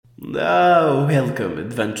Welcome,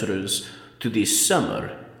 adventurers, to the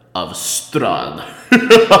summer of Strahd.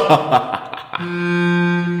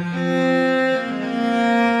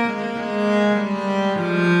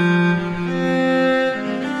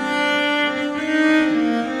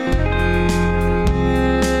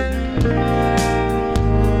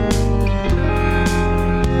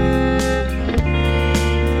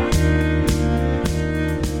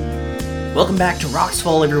 Welcome back to Rocks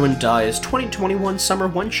Fall Everyone Dies 2021 Summer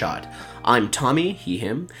One-Shot. I'm Tommy, he,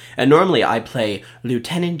 him, and normally I play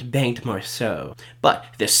Lieutenant Banked Marceau, but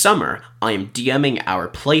this summer I am DMing our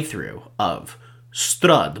playthrough of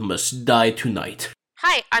Strahd Must Die Tonight.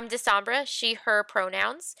 Hi, I'm Desambra, she, her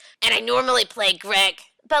pronouns, and I normally play Greg.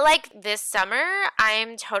 But this summer,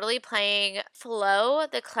 I'm totally playing Flo,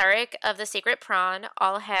 the cleric of the Sacred Prawn,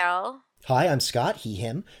 all hail. Hi, I'm Scott, he,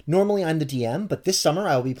 him. Normally I'm the DM, but this summer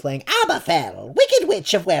I will be playing Aberfell, Wicked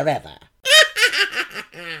Witch of Wherever.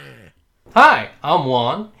 Hi, I'm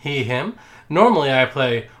Juan, he, him. Normally I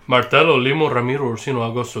play Martello Limo Ramiro Ursino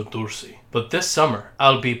Agosto Tursi, but this summer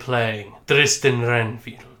I'll be playing Tristan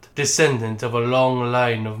Renfield, descendant of a long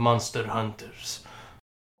line of monster hunters.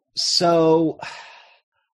 So,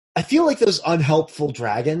 I feel like those unhelpful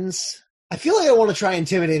dragons, I feel like I want to try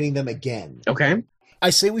intimidating them again. Okay. I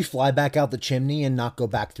say we fly back out the chimney and not go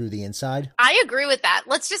back through the inside. I agree with that.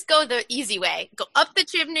 Let's just go the easy way. Go up the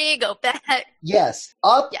chimney, go back. Yes,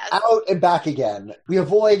 up, out, and back again. We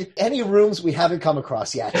avoid any rooms we haven't come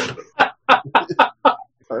across yet.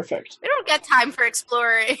 Perfect. We don't get time for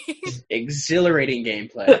exploring. Exhilarating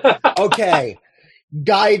gameplay. Okay,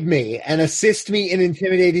 guide me and assist me in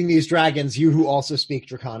intimidating these dragons, you who also speak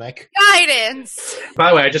Draconic. Guidance! By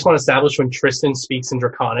the way, I just want to establish when Tristan speaks in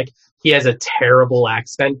Draconic, he has a terrible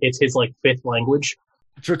accent. It's his, fifth language.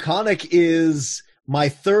 Draconic is my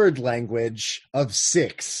third language of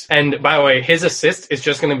 6. And, by the way, his assist is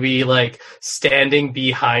just going to be, standing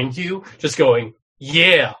behind you, just going,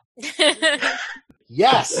 yeah.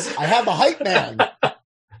 Yes, I have a hype man.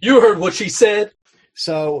 You heard what she said.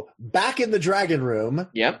 So, back in the dragon room.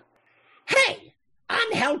 Yep. Hey,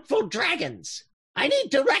 unhelpful dragons. I need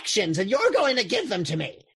directions and you're going to give them to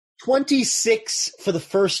me. 26 for the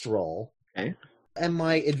first roll. Okay. And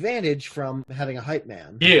my advantage from having a hype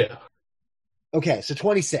man. Yeah. Okay, so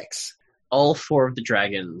 26. All 4 of the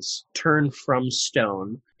dragons turn from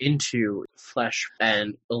stone into flesh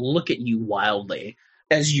and look at you wildly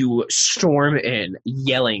as you storm in,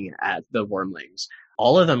 yelling at the wormlings.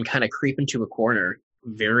 All of them kind of creep into a corner,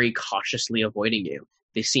 very cautiously avoiding you.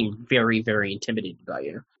 They seem very, very intimidated by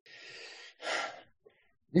you.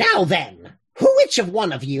 Now then, which of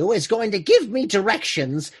one of you is going to give me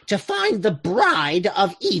directions to find the bride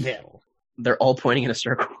of evil? They're all pointing in a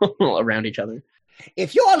circle around each other.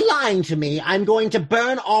 If you're lying to me, I'm going to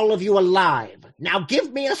burn all of you alive. Now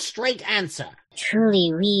give me a straight answer.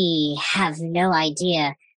 Truly, we have no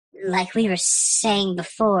idea. Like we were saying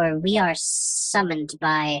before, we are summoned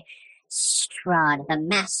by Strahd, the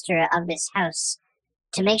master of this house,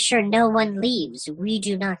 to make sure no one leaves. We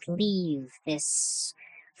do not leave this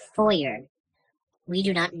foyer. We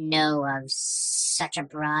do not know of such a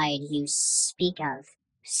bride you speak of,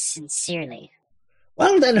 sincerely.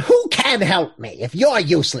 Well then, who can help me if you're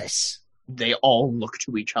useless? They all look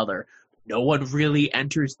to each other. No one really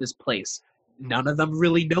enters this place. None of them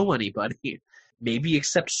really know anybody. Maybe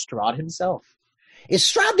except Strahd himself. Is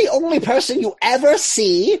Strahd the only person you ever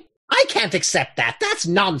see? I can't accept that. That's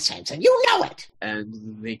nonsense, and you know it.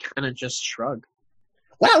 And they kind of just shrug.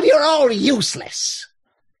 Well, you're all useless.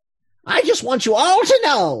 I just want you all to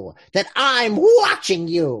know that I'm watching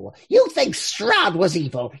you. You think Strahd was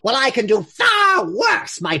evil. Well, I can do far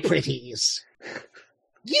worse, my pretties.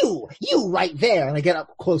 You right there. And I get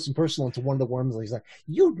up close and personal into one of the worms, and he's like,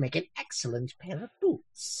 you'd make an excellent pair of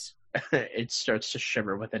boots. It starts to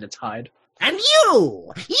shimmer within its hide. And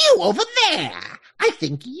you over there, I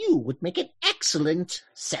think you would make an excellent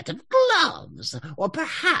set of gloves. Or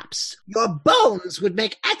perhaps your bones would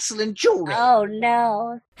make excellent jewelry. Oh,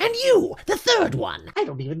 no. And you, the third one, I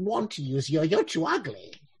don't even want to use you. You're too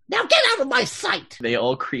ugly. Now get out of my sight. They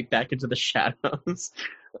all creep back into the shadows,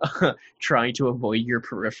 trying to avoid your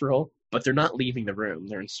peripheral, but they're not leaving the room.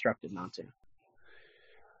 They're instructed not to.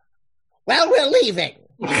 Well, we're leaving.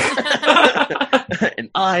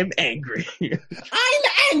 And I'm angry. I'm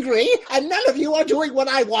angry, and none of you are doing what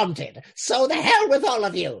I wanted. So the hell with all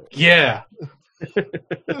of you. Yeah.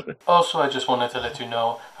 Also, I just wanted to let you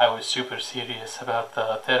know I was super serious about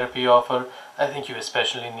the therapy offer. I think you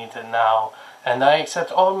especially need it now, and I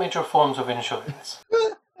accept all major forms of insurance.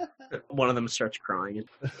 One of them starts crying.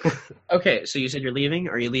 Okay, so you said you're leaving.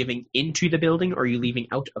 Are you leaving into the building, or are you leaving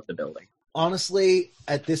out of the building? Honestly,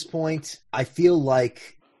 at this point, I feel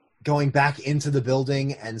like going back into the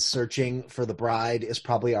building and searching for the bride is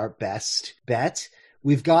probably our best bet.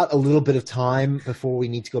 We've got a little bit of time before we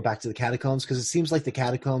need to go back to the catacombs, because it seems like the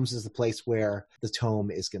catacombs is the place where the tome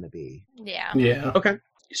is going to be. Yeah. Yeah. Okay.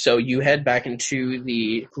 So you head back into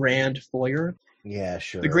the grand foyer, Yeah,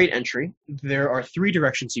 sure. the great entry. There are 3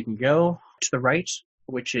 directions you can go. To the right,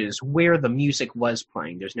 which is where the music was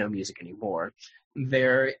playing. There's no music anymore.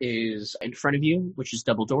 There is in front of you, which is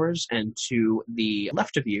double doors, and to the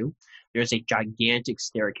left of you, there's a gigantic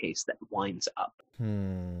staircase that winds up.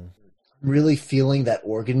 Really feeling that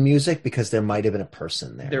organ music because there might have been a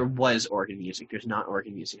person there. There was organ music. There's not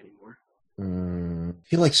organ music anymore. I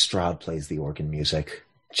feel like Strahd plays the organ music.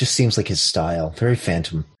 Just seems like his style. Very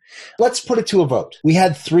Phantom. Let's put it to a vote. We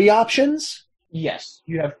had 3 options. Yes,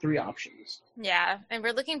 you have 3 options. Yeah, and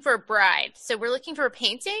we're looking for a bride. So we're looking for a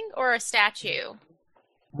painting or a statue?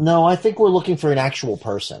 No, I think we're looking for an actual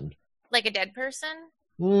person. Like a dead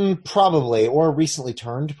person? Probably. Or a recently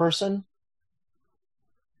turned person.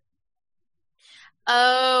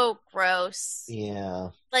 Oh, gross.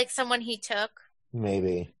 Yeah, Like someone he took?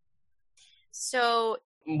 maybe. So,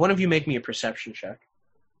 One of you make me a perception check.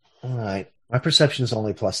 All right. My perception is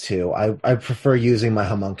only +2. I prefer using my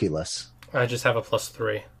homunculus. I just have a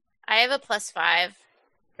 +3. I have a +5.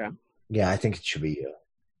 Yeah, I think it should be you.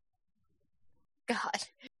 God.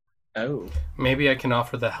 Oh. Maybe I can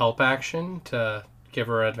offer the help action to give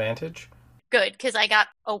her advantage. Good, because I got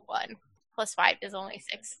a 1. +5 is only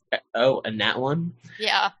 6. Oh, and that one?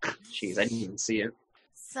 Yeah. Jeez, I didn't even see it.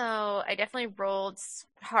 So, I definitely rolled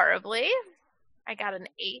horribly. I got an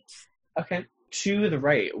 8. Okay. To the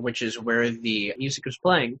right, which is where the music was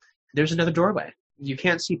playing, there's another doorway. You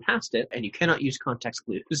can't see past it, and you cannot use context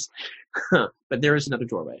clues. But there is another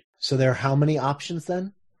doorway. So there are how many options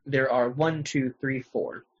then? There are 1, 2, 3,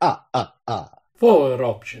 4. 4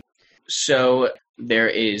 options. So there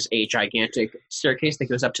is a gigantic staircase that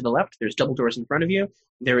goes up to the left. There's double doors in front of you.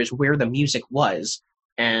 There is where the music was.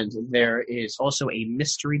 And there is also a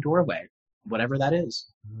mystery doorway, whatever that is.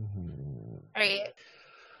 Are you?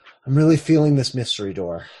 I'm really feeling this mystery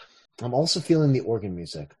door. I'm also feeling the organ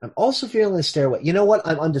music. I'm also feeling the stairway. You know what?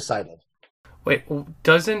 I'm undecided. Wait,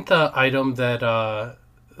 doesn't the item that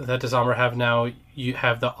Dishonor have now, you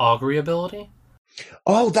have the augury ability?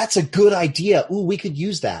 Oh, that's a good idea. Ooh, we could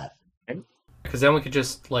use that. Because then we could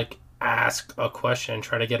just, like, ask a question and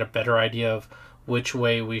try to get a better idea of which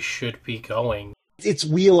way we should be going. It's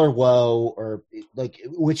weal or woe, or like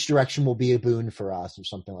which direction will be a boon for us, or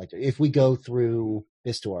something like that. If we go through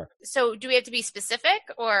this door. So, do we have to be specific,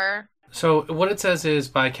 or? So what it says is,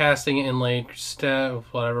 by casting inlaid step,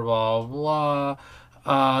 whatever, blah,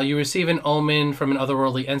 blah, you receive an omen from an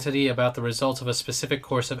otherworldly entity about the results of a specific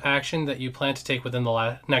course of action that you plan to take within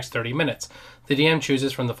the next 30 minutes. The DM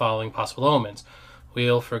chooses from the following possible omens.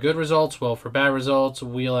 Wheel for good results, woe for bad results,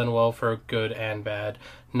 wheel and woe for good and bad.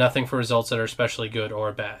 Nothing for results that are especially good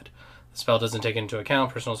or bad. The spell doesn't take into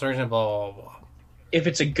account personal circumstances, blah, blah, blah. If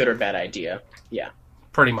it's a good or bad idea, yeah.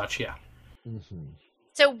 Pretty much, yeah. Mm-hmm.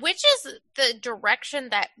 So, which is the direction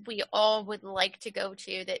that we all would like to go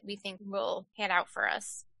to that we think will pan out for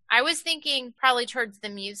us? I was thinking probably towards the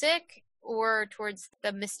music or towards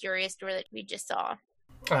the mysterious door that we just saw.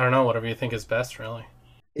 I don't know, whatever you think is best, really.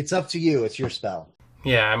 It's up to you. It's your spell.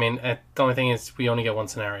 Yeah, I mean, the only thing is we only get one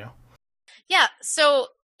scenario. Yeah, so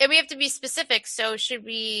and we have to be specific. So should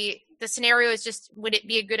we, the scenario is just, would it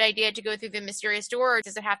be a good idea to go through the mysterious door, or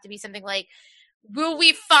does it have to be something like, will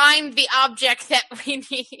we find the object that we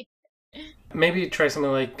need? Maybe try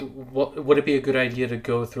something like, would it be a good idea to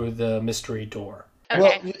go through the mystery door? Okay.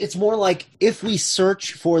 Well, it's more like, if we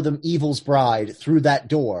search for the evil's bride through that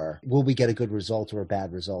door, will we get a good result or a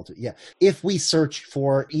bad result? Yeah. If we search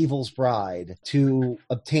for evil's bride to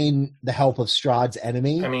obtain the help of Strahd's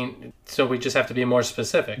enemy. I mean, so we just have to be more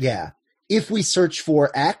specific. Yeah. If we search for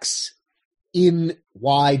X in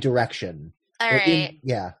Y direction. All right.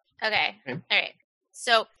 Yeah. Okay. All right.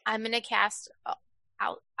 So I'm going to cast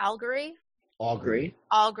Augury. Augury.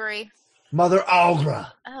 Mother Algra.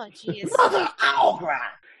 Oh, jeez. Mother Algra!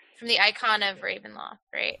 From the icon of Ravenloft,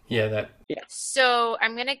 right? Yeah, that. Yeah. So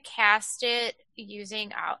I'm going to cast it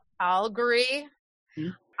using Augury.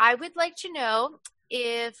 Hmm. I would like to know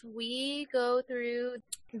if we go through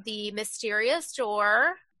the mysterious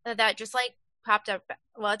door that just like popped up.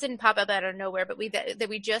 Well, it didn't pop up out of nowhere, but that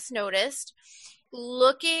we just noticed.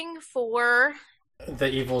 Looking for The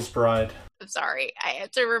Evil's Bride. I'm sorry. I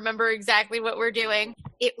have to remember exactly what we're doing.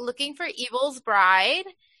 Looking for Evil's Bride.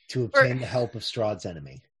 To obtain the help of Strahd's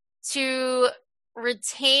enemy. To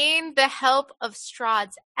retain the help of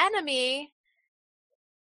Strahd's enemy.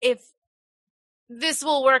 If this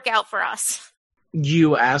will work out for us.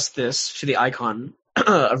 You ask this to the icon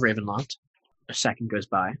of Ravenloft. A second goes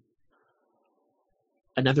by.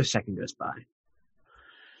 Another second goes by.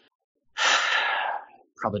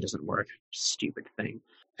 Probably doesn't work. Stupid thing.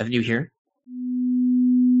 And then you hear?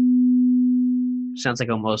 Sounds like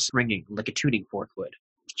almost ringing, like a tuning fork would.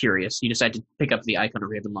 Curious. You decide to pick up the icon of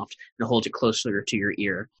Ravenloft and hold it closer to your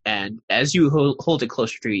ear. And as you hold it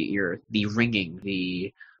closer to your ear, the ringing,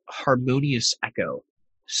 the harmonious echo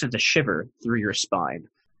sends a shiver through your spine,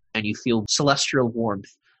 and you feel celestial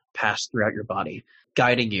warmth pass throughout your body,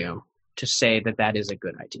 guiding you to say that that is a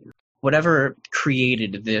good idea. Whatever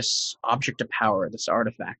created this object of power, this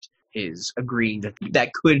artifact, is agreeing that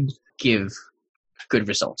that could give good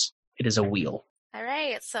results. It is a wheel. All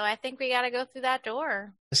right, so I think we got to go through that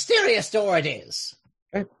door. Mysterious door it is.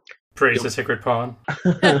 Praise the sacred pawn.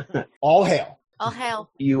 All hail. All hail.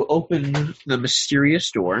 You open the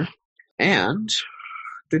mysterious door, and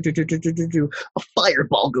a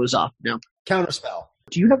fireball goes off. Now, Counterspell.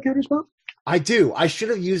 do you have counterspell? I do. I should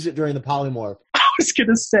have used it during the polymorph. I was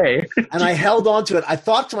gonna say. And I held on to it. I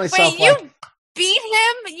thought to myself, Wait, you like, beat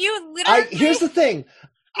him? You literally... here's the thing.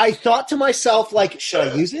 I thought to myself, like, should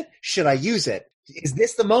I use it? Should I use it? Is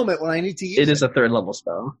this the moment when I need to use it? It is a third level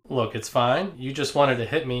spell. Look, it's fine. You just wanted to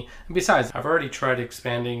hit me. And besides, I've already tried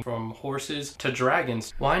expanding from horses to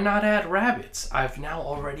dragons. Why not add rabbits? I've now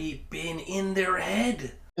already been in their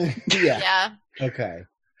head. Yeah. Yeah. Okay.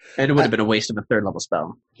 And it would have been a waste of a third level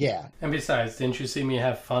spell. Yeah. And besides, didn't you see me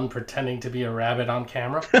have fun pretending to be a rabbit on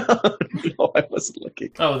camera? No, I wasn't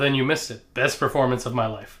looking. Oh, then you missed it. Best performance of my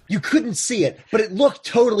life. You couldn't see it, but it looked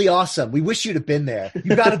totally awesome. We wish you'd have been there.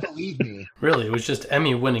 You gotta believe me. Really, it was just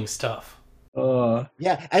Emmy-winning stuff.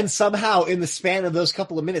 Yeah, and somehow in the span of those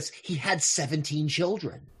couple of minutes, he had 17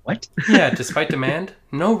 children. What? Yeah, despite demand,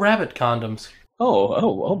 no rabbit condoms.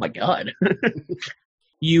 Oh my god.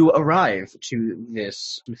 You arrive to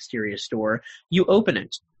this mysterious door. You open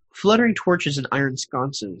it. Fluttering torches and iron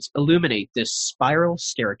sconces illuminate this spiral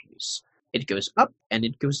staircase. It goes up and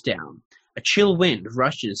it goes down. A chill wind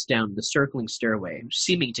rushes down the circling stairway,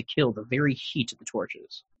 seeming to kill the very heat of the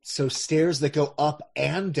torches. So stairs that go up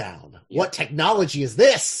and down. What technology is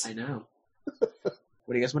this? I know.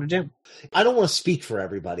 What do you guys want to do? I don't want to speak for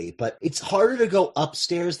everybody, but it's harder to go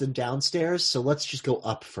upstairs than downstairs, so let's just go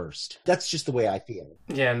up first. That's just the way I feel.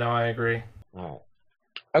 Yeah, no, I agree. All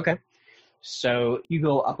right. Okay. So you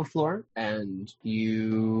go up a floor, and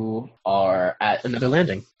you are at another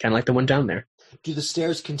landing, kind of like the one down there. Do the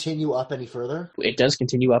stairs continue up any further? It does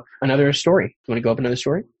continue up another story. You want to go up another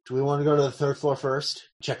story? Do we want to go to the third floor first?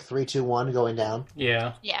 Check 3, 2, 1, going down.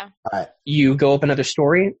 Yeah. Yeah. All right. You go up another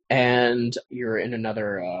story, and you're in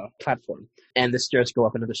another platform. And the stairs go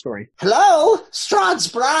up another story. Hello, Strahd's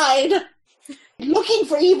bride. Looking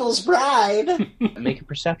for Evil's bride. Make a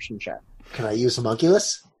perception check. Can I use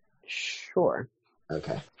homunculus? Sure.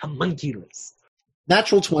 Okay. Homunculus.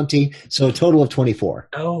 Natural 20, so a total of 24.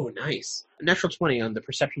 Oh, nice. Natural 20 on the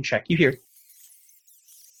perception check. You hear.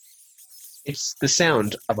 It's the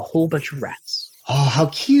sound of a whole bunch of rats. Oh, how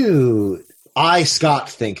cute. I, Scott,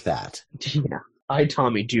 think that. Yeah. I,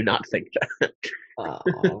 Tommy, do not think that. Oh,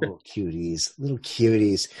 little cuties. Little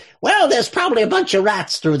cuties. Well, there's probably a bunch of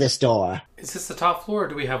rats through this door. Is this the top floor, or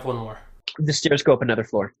do we have one more? The stairs go up another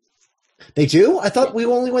floor. They do? I thought we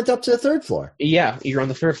only went up to the third floor. Yeah, you're on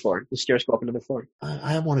the third floor. The stairs go up another floor.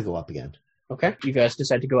 I want to go up again. Okay, you guys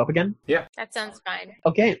decide to go up again? That sounds fine.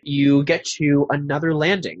 Okay, you get to another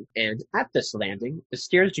landing, and at this landing, the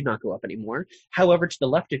stairs do not go up anymore. However, to the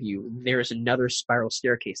left of you, there is another spiral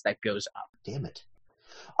staircase that goes up. Damn it.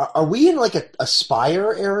 Are we in like a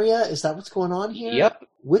spire area? Is that what's going on here? Yep.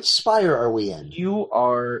 Which spire are we in? You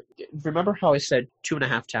are... Remember how I said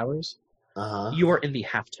 2.5 towers? Uh-huh. You are in the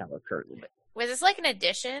half tower currently. Was this like an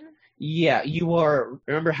addition? Yeah, you are...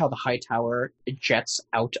 Remember how the high tower jets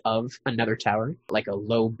out of another tower? Like a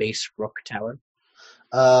low base rook tower?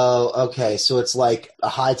 Oh, okay. So it's like a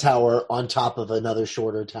high tower on top of another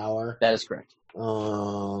shorter tower. That is correct.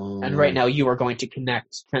 And right now you are going to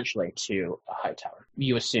connect potentially to a high tower.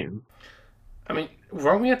 You assume. I mean,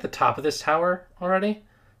 weren't we at the top of this tower already?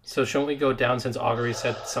 So shouldn't we go down since Augury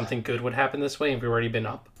said something good would happen this way and we've already been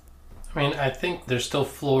up? I mean, I think there's still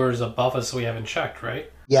floors above us we haven't checked,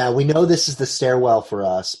 right? Yeah, we know this is the stairwell for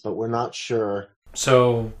us, but we're not sure.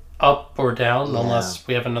 So up or down, Yeah. unless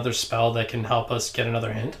we have another spell that can help us get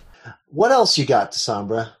another hint? What else you got,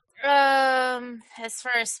 Sombra? As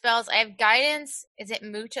far as spells, I have guidance. Is it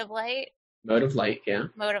Moot of Light? Mode of light, yeah.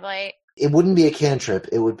 Mode of Light. It wouldn't be a cantrip.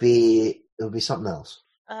 It would be something else.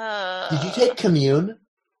 Did you take commune?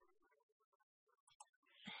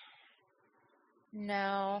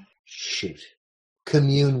 No. Shoot.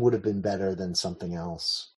 commune would have been better than something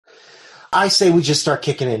else. I say we just start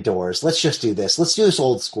kicking indoors. Let's just do this. Let's do this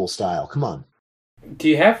old school style. Come on. Do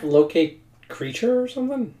you have locate creature or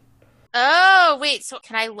something? Oh, wait, so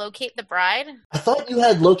can I locate the bride? I thought you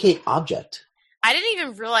had locate object. I didn't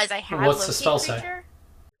even realize I had What's the locate spell say? creature.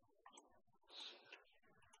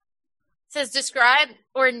 It says describe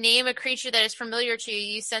or name a creature that is familiar to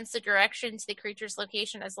you. You sense the direction to the creature's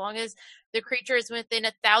location as long as the creature is within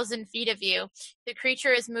 1,000 feet of you. If the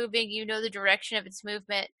creature is moving, you know the direction of its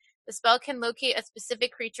movement. The spell can locate a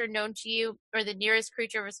specific creature known to you or the nearest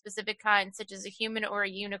creature of a specific kind, such as a human or a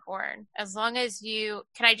unicorn. As long as you...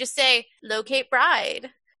 Can I just say, locate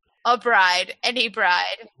bride? A bride. Any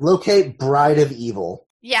bride. Locate bride of evil.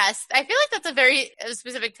 Yes, I feel like that's a very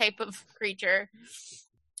specific type of creature.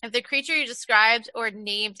 If the creature you described or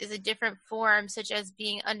named is a different form, such as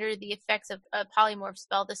being under the effects of a polymorph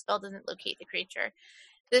spell, the spell doesn't locate the creature.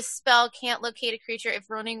 This spell can't locate a creature if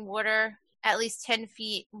running water at least 10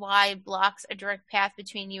 feet wide blocks a direct path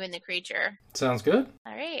between you and the creature. Sounds good.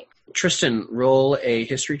 All right. Tristan, roll a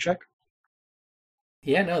history check.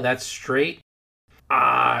 Yeah, no, that's straight.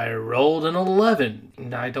 I rolled an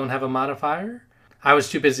 11. I don't have a modifier. I was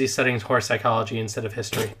too busy studying horse psychology instead of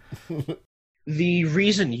history. The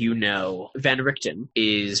reason you know Van Richten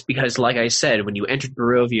is because, like I said, when you entered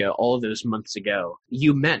Barovia all of those months ago,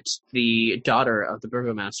 you met the daughter of the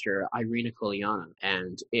burgomaster, Irina Koliana,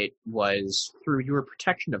 and it was through your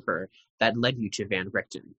protection of her that led you to Van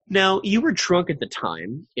Richten. Now, you were drunk at the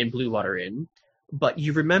time in Blue Water Inn, but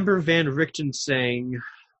you remember Van Richten saying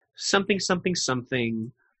something, something,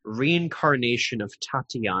 something, reincarnation of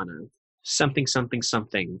Tatiana, something, something,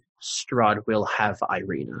 something, Strahd will have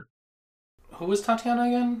Irina. Who was Tatiana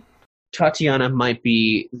again? Tatiana might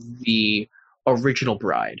be the original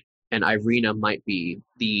bride, and Irina might be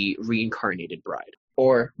the reincarnated bride.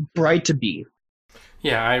 Or bride-to-be.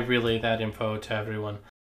 Yeah, I relay that info to everyone.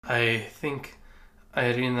 I think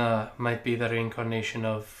Irina might be the reincarnation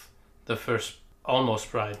of the first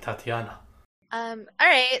almost bride, Tatiana. All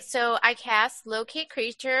right, so I cast locate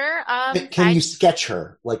creature. Can you sketch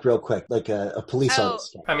her, like, real quick, like a police Oh.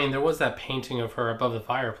 artist? I mean, there was that painting of her above the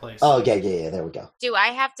fireplace. Oh, yeah, there we go. Do I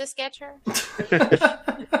have to sketch her?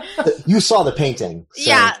 You saw the painting. So.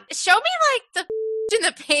 Yeah, show me like the in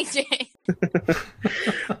the painting.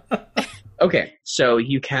 Okay, so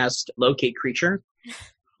you cast Locate Creature.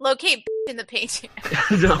 Locate in the painting.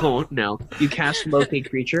 No. You cast Locate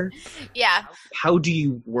Creature. Yeah. How do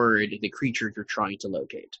you word the creature you're trying to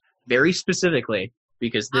locate? Very specifically,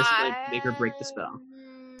 because this might make or break the spell.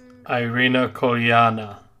 Irina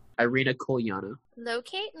Koliana. Irina Koliana.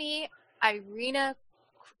 Locate me, Irina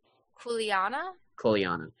Kuliana?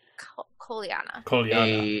 Koliana. Koliana.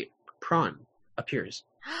 Koliana. A prawn appears.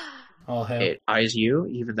 All hail. It eyes you,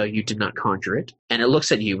 even though you did not conjure it, and it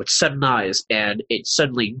looks at you with sudden eyes, and it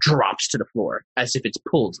suddenly drops to the floor, as if it's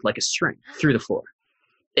pulled like a string through the floor.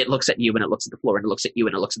 It looks at you, and it looks at the floor, and it looks at you,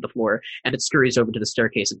 and it looks at the floor, and it scurries over to the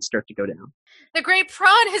staircase and starts to go down. The great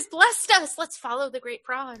prawn has blessed us. Let's follow the great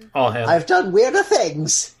prawn. All hail. I've done weirder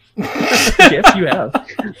things. Yes, you have.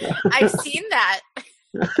 I've seen that.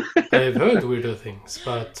 I've heard weirder things,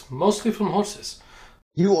 but mostly from horses.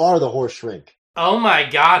 You are the horse shrink. Oh my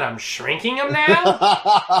god, I'm shrinking him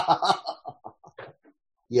now?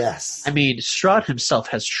 Yes. I mean, Strahd himself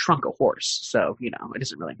has shrunk a horse, so, it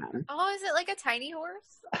doesn't really matter. Oh, is it like a tiny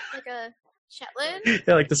horse? Like a Shetland?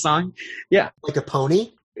 You like the song? Yeah. Like a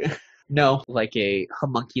pony? No, like a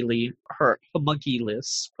homunculus,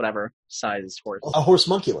 whatever size horse. A horse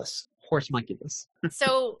monculus. Horse monculus.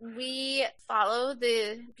 So we follow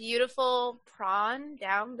the beautiful prawn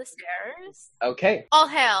down the stairs. Okay. All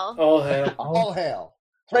hail. All hail. All hail.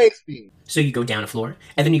 Praise be. So you go down a floor,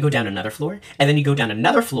 and then you go down another floor, and then you go down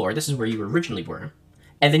another floor. This is where you originally were.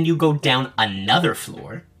 And then you go down another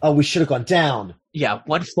floor. Oh, we should have gone down. Yeah,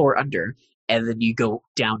 one floor under, and then you go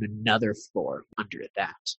down another floor under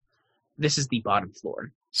that. This is the bottom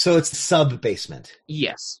floor. So it's the sub-basement.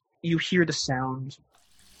 Yes. You hear the sound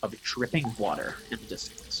of dripping water in the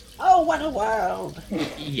distance. Oh, what a world!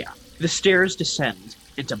 Yeah. The stairs descend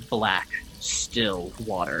into black, still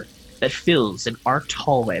water that fills an arced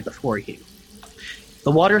hallway before you. The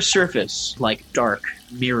water's surface like dark,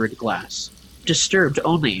 mirrored glass, disturbed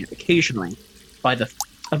only occasionally by the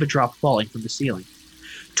of a drop falling from the ceiling.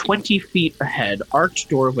 20 feet ahead, arched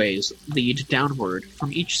doorways lead downward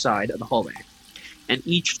from each side of the hallway, and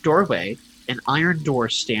each doorway, an iron door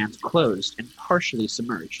stands closed and partially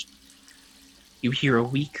submerged. You hear a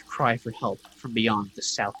weak cry for help from beyond the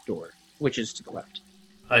south door, which is to the left.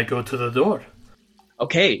 I go to the door.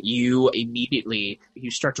 Okay, you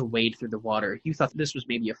start to wade through the water. You thought this was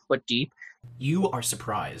maybe a foot deep. You are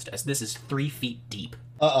surprised, as this is 3 feet deep.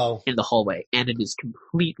 Uh-oh. in the hallway, and it is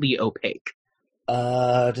completely opaque.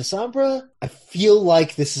 Desambra, I feel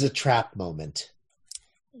like this is a trap moment.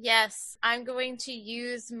 Yes, I'm going to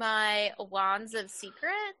use my Wands of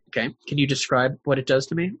Secret. Okay, can you describe what it does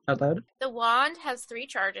to me out loud? The wand has 3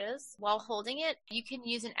 charges. While holding it, you can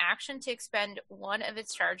use an action to expend one of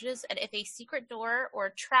its charges, and if a secret door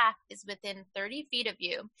or trap is within 30 feet of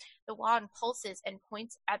you, the wand pulses and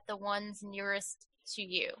points at the ones nearest to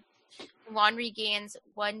you. The wand regains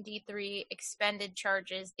 1d3 expended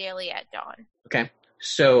charges daily at dawn. Okay,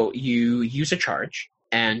 so you use a charge,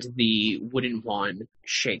 and the wooden wand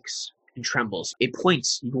shakes and trembles. It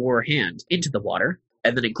points your hand into the water,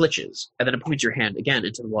 and then it glitches, and then it points your hand again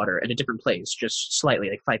into the water in a different place, just slightly,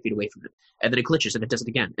 like 5 feet away from it. And then it glitches, and it does it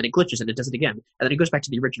again, and it glitches, and it does it again, and then it goes back to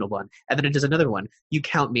the original one, and then it does another one. You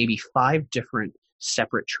count maybe 5 different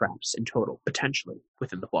separate traps in total, potentially,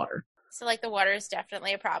 within the water. So, like, the water is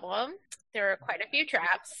definitely a problem. There are quite a few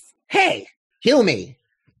traps. Hey, Yumi,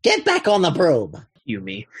 get back on the broom.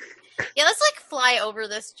 Yumi. Yeah, let's, like, fly over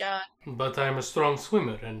this jug. But I'm a strong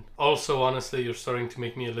swimmer, and also, honestly, you're starting to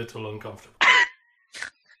make me a little uncomfortable.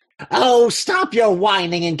 Oh, stop your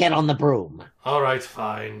whining and get on the broom. All right,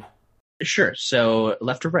 fine. Sure, so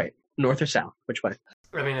left or right? North or south? Which way?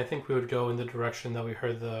 I mean, I think we would go in the direction that we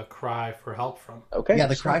heard the cry for help from. Okay. Yeah,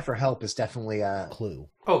 the cry for help is definitely a clue.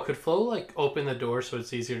 Oh, could Flo, like, open the door so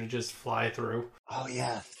it's easier to just fly through? Oh,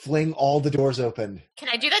 yeah. Fling all the doors open. Can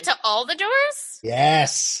I do that to all the doors?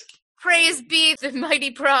 Yes. Praise be the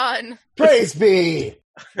mighty prawn. Praise be.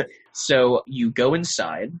 So you go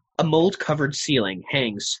inside. A mold-covered ceiling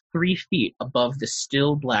hangs 3 feet above the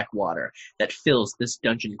still black water that fills this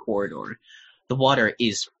dungeon corridor. The water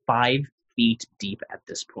is 5 feet deep at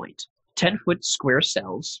this point. 10-foot square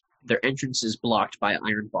cells, their entrances blocked by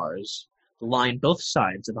iron bars, line both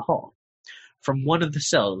sides of the hall. From one of the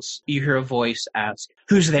cells, you hear a voice ask,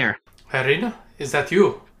 "Who's there?" Irina, is that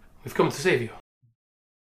you? We've come to save you.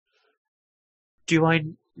 Do I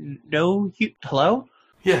know you? Hello?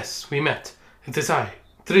 Yes, we met. It is I,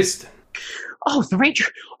 Tristan. Oh, the ranger.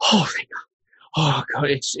 Oh, thank God. Oh, God,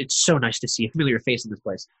 it's so nice to see a familiar face in this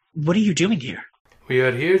place. What are you doing here? We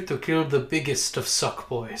are here to kill the biggest of suck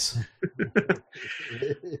boys.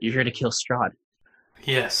 You're here to kill Strahd.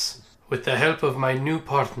 Yes, with the help of my new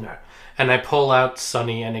partner. And I pull out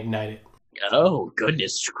Sunny and ignite it. Oh,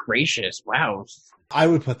 goodness gracious. Wow. I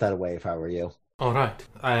would put that away if I were you. All right,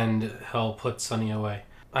 and he'll put Sunny away.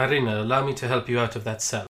 Irina, allow me to help you out of that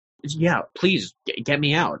cell. Yeah, please, get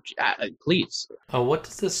me out. Please. What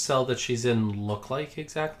does the cell that she's in look like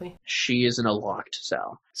exactly? She is in a locked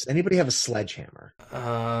cell. Does anybody have a sledgehammer?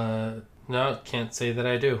 No, can't say that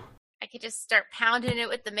I do. I could just start pounding it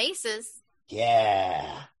with the maces.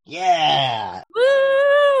 Yeah. Yeah.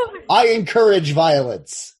 Woo! I encourage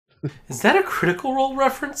violence. Is that a Critical Role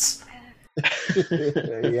reference?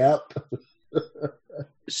 Yep.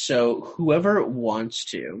 So whoever wants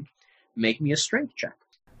to, make me a strength check.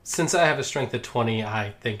 Since I have a strength of 20,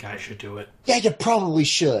 I think I should do it. Yeah, you probably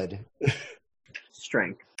should.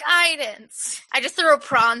 Strength. Guidance. I just throw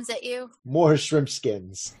prawns at you. More shrimp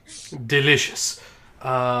skins. Delicious.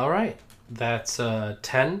 Alright. That's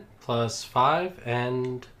 10 plus 5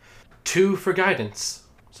 and 2 for guidance.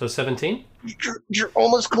 So 17? You're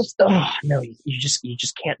almost close. Oh, no, you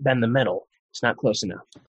just can't bend the middle. It's not close enough.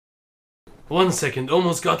 1 second,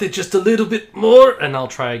 almost got it, just a little bit more, and I'll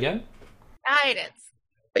try again. Guidance.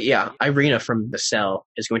 But yeah, Irina from the cell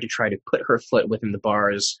is going to try to put her foot within the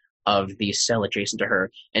bars of the cell adjacent to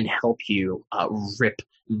her and help you rip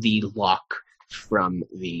the lock from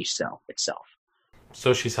the cell itself.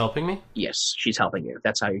 So she's helping me? Yes, she's helping you.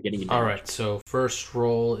 That's how you're getting advantage. Alright, so first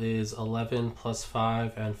roll is 11 plus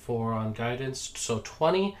 5 and 4 on guidance, so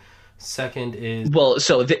 20. Second is... Well,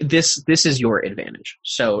 so this is your advantage.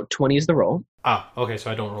 So 20 is the roll. Okay, so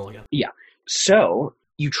I don't roll again. Yeah. So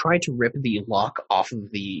you try to rip the lock off of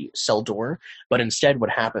the cell door, but instead what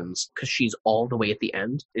happens, because she's all the way at the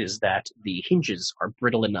end, is that the hinges are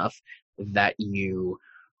brittle enough that you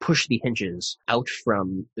push the hinges out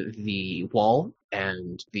from the wall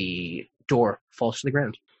and the door falls to the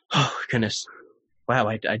ground. Oh, goodness. Wow,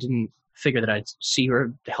 I didn't figure that I'd see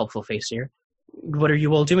your helpful face here. What are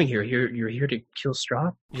you all doing here? You're here to kill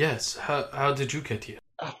Strahd? Yes, how did you get here?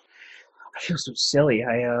 Oh, I feel so silly.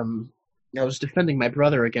 I was defending my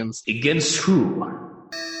brother against... Against who?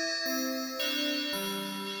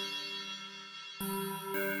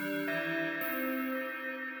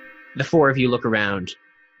 The four of you look around,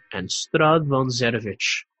 and Strahd von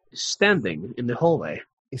Zerevich is standing in the hallway.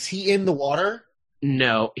 Is he in the water?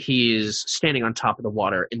 No, he is standing on top of the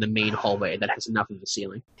water in the main hallway that has enough of the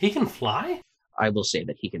ceiling. He can fly? I will say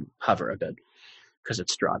that he can hover a bit, because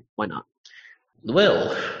it's Strahd. Why not?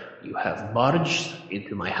 Well, you have barged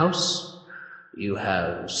into my house. You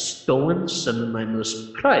have stolen some of my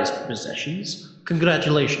most prized possessions.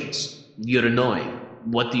 Congratulations. You're annoying.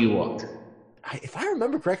 What do you want? If I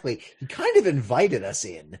remember correctly, he kind of invited us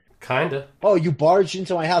in. Kinda. Oh, you barged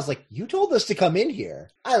into my house. Like, you told us to come in here.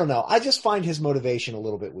 I don't know. I just find his motivation a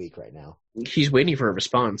little bit weak right now. He's waiting for a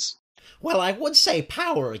response. Well, I would say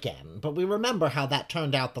power again, but we remember how that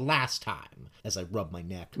turned out the last time, as I rub my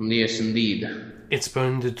neck. Yes, indeed. It's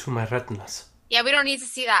burned into my retinas. Yeah, we don't need to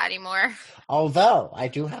see that anymore. Although, I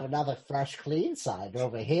do have another fresh, clean side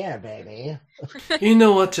over here, baby. You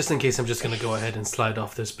know what? Just in case, I'm just going to go ahead and slide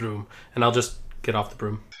off this broom, and I'll just get off the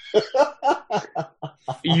broom.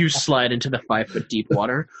 You slide into the 5-foot deep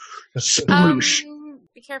water. Sploosh.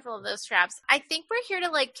 Be careful of those traps. I think we're here to,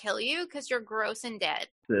 like, kill you because you're gross and dead.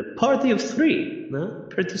 The party of 3,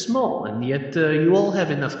 pretty small, and yet you all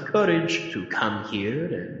have enough courage to come here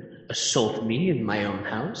and assault me in my own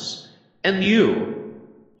house. And you,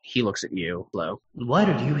 he looks at you, Flo. Why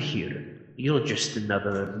are you here? You're just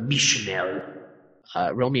another missionary.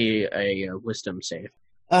 Roll me a wisdom save.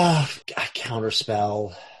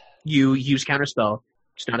 Counterspell. You use counterspell.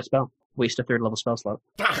 It's not a spell. Waste a 3rd level spell slot.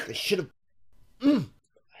 I should have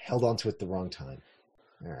held on to it the wrong time.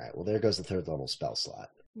 All right, well, there goes the 3rd level spell slot.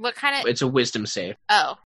 What kind of... It's a wisdom save.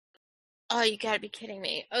 Oh, you gotta be kidding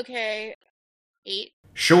me. Okay. 8.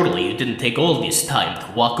 Surely you didn't take all this time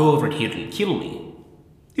to walk over here and kill me.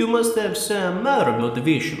 You must have some other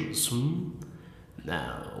motivations,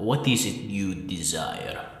 Now, what is it you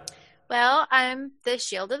desire? Well, I'm the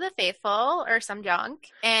Shield of the Faithful, or some junk,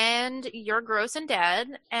 and you're gross and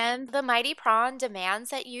dead, and the Mighty Prawn demands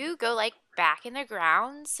that you go, like, back in the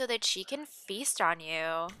ground so that she can feast on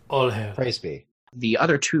you. All hail. Praise be. The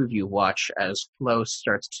other 2 of you watch as Flo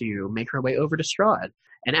starts to make her way over to Strahd.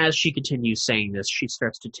 And as she continues saying this, she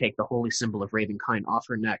starts to take the holy symbol of Ravenkind off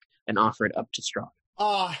her neck and offer it up to Strahd.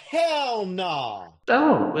 Oh, hell no!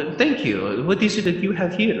 Oh, thank you. What is it that you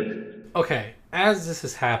have here? Okay, as this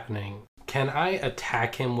is happening, can I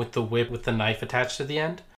attack him with the whip with the knife attached to the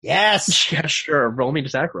end? Yes! Yeah, sure. Roll me an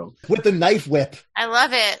attack roll. With the knife whip. I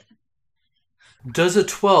love it. Does a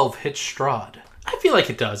 12 hit Strahd? I feel like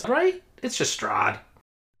it does, right? It's just Strahd.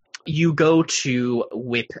 You go to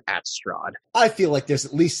whip at Strahd. I feel like there's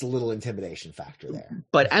at least a little intimidation factor there.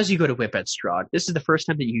 But as you go to whip at Strahd, this is the first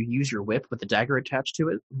time that you use your whip with the dagger attached to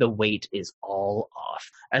it. The weight is all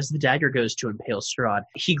off. As the dagger goes to impale Strahd,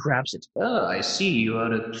 he grabs it. Oh, I see. You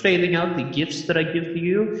are trading out the gifts that I give to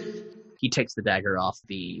you. He takes the dagger off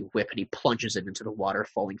the whip and he plunges it into the water,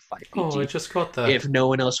 falling 5 feet Oh, I deep. just got that. If no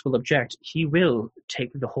one else will object, he will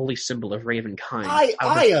take the holy symbol of Ravenkind. I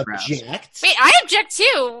out of grasp. object. Wait, I object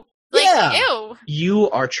too! Like, Yeah. ew!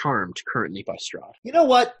 You are charmed currently by Strahd. You know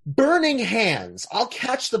what? Burning hands. I'll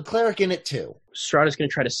catch the cleric in it too. Strahd is going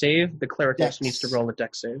to try to save. The cleric Dex. also needs to roll a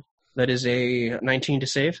dex save. That is a 19 to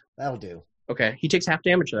save. That'll do. Okay, he takes half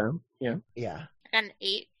damage though. Yeah. Yeah. I got an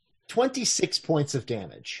 8. 26 points of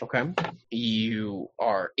damage. Okay. You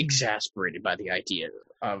are exasperated by the idea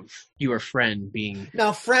of your friend being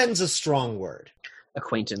Now, friend's a strong word.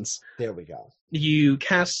 acquaintance. There we go. You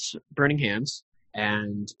cast Burning Hands,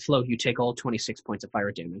 and Flo, you take all 26 points of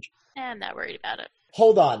fire damage. I'm not worried about it.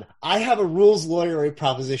 Hold on. I have a rules lawyery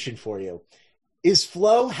proposition for you. Is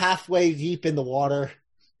Flo halfway deep in the water?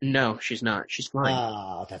 No, she's not. She's flying.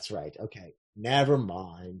 Ah, that's right. Okay. Never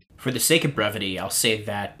mind. For the sake of brevity, I'll say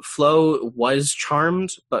that Flo was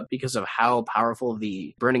charmed, but because of how powerful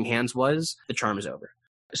the Burning Hands was, the charm is over.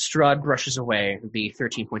 Strahd brushes away the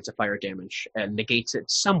 13 points of fire damage and negates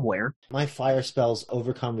it somewhere. My fire spells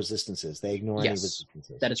overcome resistances. They ignore any Yes,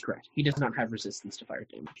 resistances. that is correct. He does not have resistance to fire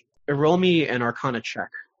damage. Roll me an Arcana check.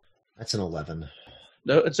 That's an 11.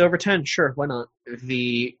 No, it's over 10. Sure, why not?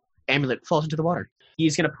 The amulet falls into the water.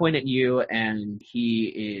 He's going to point at you, and he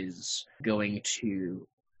is going to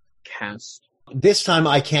cast... This time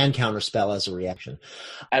I can counterspell as a reaction.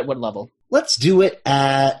 At what level? Let's do it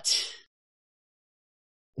at...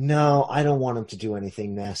 No, I don't want him to do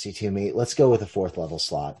anything nasty to me. Let's go with a 4th level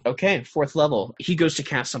slot. Okay, 4th level. He goes to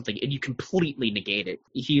cast something, and you completely negate it.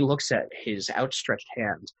 He looks at his outstretched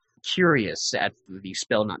hand, curious at the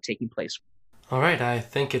spell not taking place. Alright, I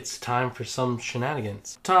think it's time for some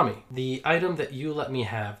shenanigans. Tommy, the item that you let me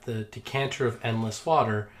have, the Decanter of Endless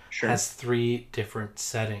Water, Sure. has 3 different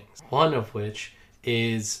settings. One of which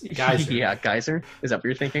is geyser. Yeah, geyser. Is that what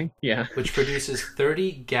you're thinking? Yeah. Which produces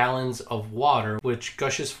 30 gallons of water, which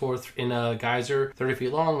gushes forth in a geyser 30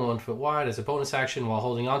 feet long, 1 foot wide. As a bonus action, while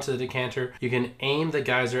holding onto the decanter, you can aim the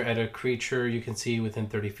geyser at a creature you can see within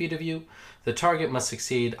 30 feet of you. The target must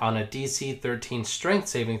succeed on a DC 13 strength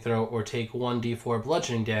saving throw or take 1d4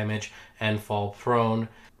 bludgeoning damage and fall prone.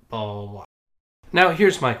 Blah, blah, blah. Now,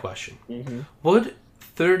 here's my question. Mm-hmm. Would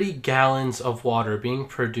 30 gallons of water being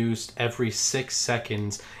produced every 6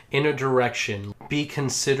 seconds in a direction be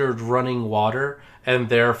considered running water and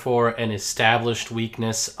therefore an established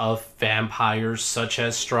weakness of vampires such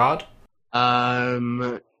as Strahd?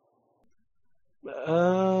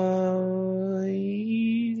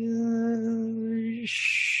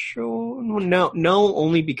 Sure. No,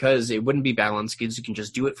 only because it wouldn't be balanced because you can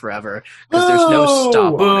just do it forever because there's no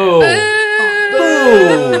stop on it.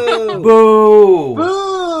 Boo! Boo!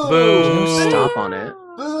 Boo! There's no stop on it.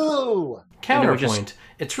 Boo! Counterpoint.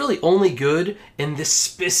 It's really only good in this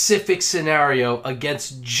specific scenario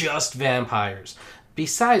against just vampires.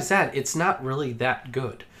 Besides that, it's not really that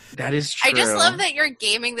good. That is true. I just love that you're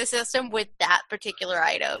gaming the system with that particular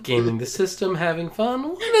item. Gaming the system, having fun,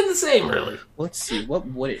 one and the same, really. Let's see, what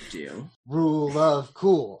would it do? Rule of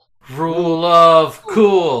cool. Rule of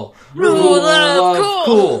cool. Rule of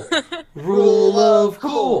cool. Rule of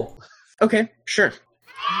cool. Okay, sure.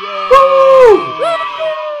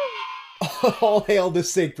 All hail the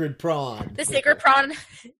sacred prawn. The sacred prawn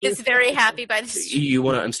is very happy by this. You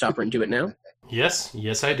want to unstop her and do it now? Yes,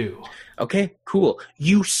 I do. Okay, cool.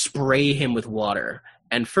 You spray him with water.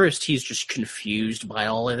 And first, he's just confused by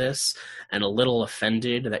all of this and a little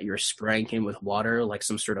offended that you're spraying him with water like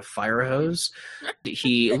some sort of fire hose.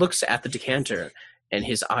 He looks at the decanter, and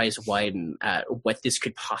his eyes widen at what this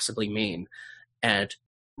could possibly mean. And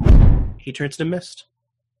he turns to mist,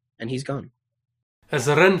 and he's gone. As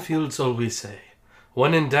the Renfields always say,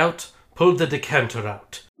 when in doubt, pull the decanter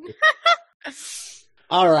out.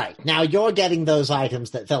 All right, now you're getting those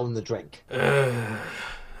items that fell in the drink.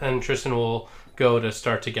 And Tristan will go to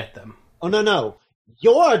start to get them. Oh, no.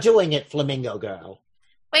 You're doing it, Flamingo Girl.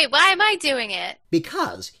 Wait, why am I doing it?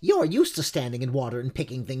 Because you're used to standing in water and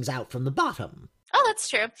picking things out from the bottom. Oh, that's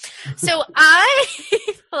true. So I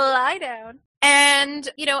lie down and,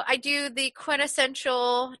 I do the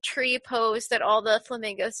quintessential tree pose that all the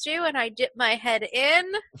flamingos do, and I dip my head in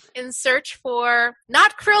search for,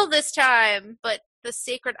 not krill this time, but the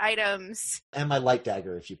sacred items. And my light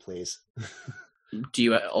dagger, if you please. Do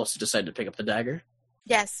you also decide to pick up the dagger?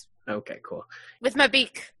 Yes. Okay, cool. With my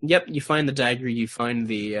beak. Yep, you find the dagger, you find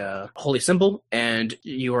the holy symbol, and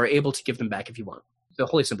you are able to give them back if you want. The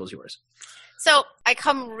holy symbol is yours. So I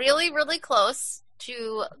come really, really close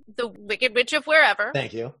to the Wicked Witch of wherever.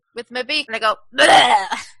 Thank you. With my beak, and I go, bleh!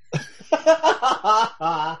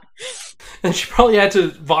 And she probably had to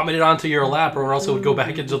vomit it onto your lap or else it would go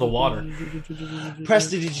back into the water.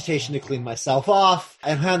 Prestidigitation to clean myself off,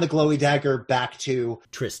 and hand the glowy dagger back to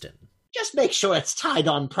Tristan. Just make sure it's tied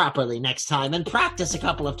on properly next time and practice a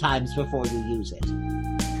couple of times before you use it.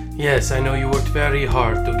 Yes, I know you worked very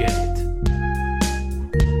hard to get it.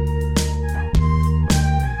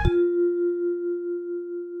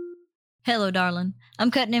 Hello, darling.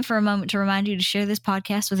 I'm cutting in for a moment to remind you to share this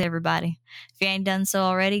podcast with everybody. If you ain't done so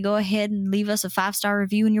already, go ahead and leave us a 5-star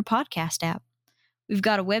review in your podcast app. We've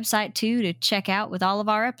got a website, too, to check out with all of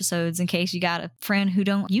our episodes in case you got a friend who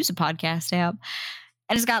don't use a podcast app.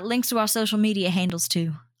 And it's got links to our social media handles,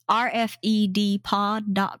 too.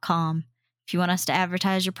 rfedpod.com. If you want us to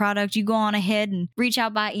advertise your product, you go on ahead and reach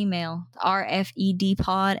out by email,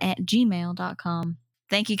 rfedpod@gmail.com.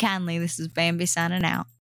 Thank you kindly. This is Bambi signing out.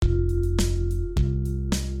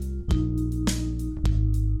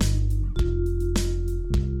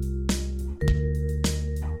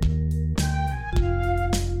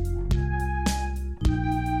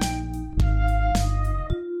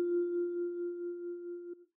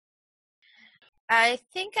 I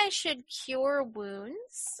think I should cure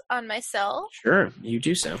wounds on myself. Sure, you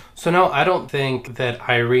do so. So no, I don't think that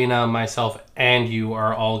Irina, myself, and you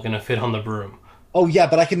are all going to fit on the broom. Oh yeah,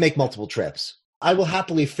 but I can make multiple trips. I will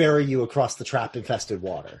happily ferry you across the trap-infested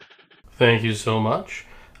water. Thank you so much.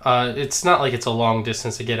 It's not like it's a long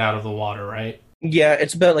distance to get out of the water, right? Yeah,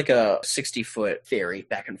 it's about like a 60-foot ferry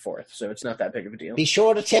back and forth, so it's not that big of a deal. Be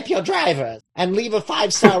sure to tip your driver and leave a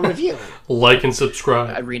 5-star review. Like and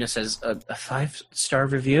subscribe. Irina says, a 5-star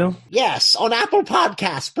review? Yes, on Apple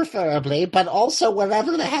Podcasts preferably, but also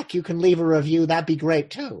wherever the heck you can leave a review, that'd be great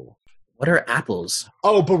too. What are apples?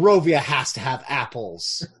 Oh, Barovia has to have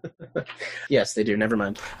apples. Yes, they do. Never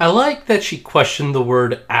mind. I like that she questioned the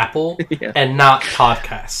word apple Yeah. and not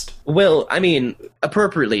podcast. Well, I mean,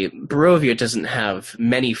 appropriately, Barovia doesn't have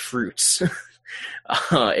many fruits.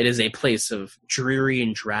 It is a place of dreary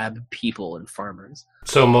and drab people and farmers.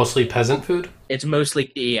 So mostly peasant food? It's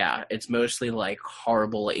mostly like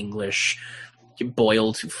horrible English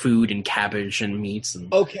boiled food and cabbage and meats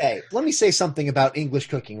and Okay, let me say something about English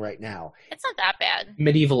cooking right now. It's not that bad.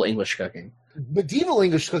 medieval English cooking. Medieval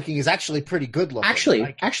English cooking is actually pretty good looking.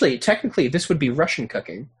 Actually, technically, this would be Russian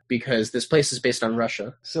cooking because this place is based on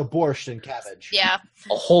Russia. So borscht and cabbage. Yeah.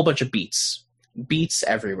 A whole bunch of beets. Beets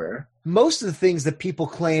everywhere. Most of the things that people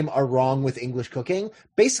claim are wrong with English cooking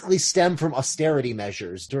basically stem from austerity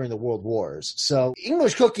measures during the World Wars. So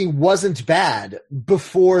English cooking wasn't bad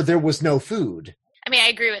before there was no food. I mean, I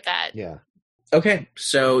agree with that. Yeah. Okay,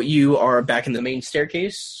 so you are back in the main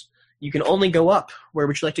staircase. You can only go up. Where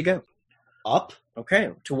would you like to go? Up?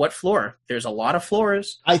 Okay, to what floor? There's a lot of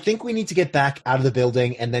floors. I think we need to get back out of the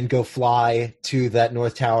building and then go fly to that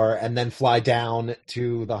North Tower and then fly down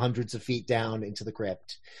to the hundreds of feet down into the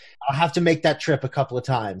crypt. I'll have to make that trip a couple of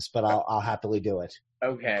times, but I'll happily do it.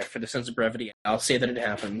 Okay, for the sense of brevity, I'll say that it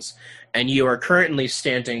happens. And you are currently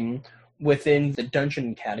standing within the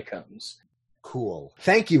dungeon catacombs. Cool.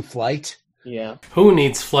 Thank you, Flight. Yeah. Who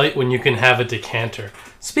needs flight when you can have a decanter?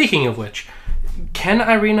 Speaking of which, can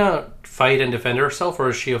Irina fight and defend herself, or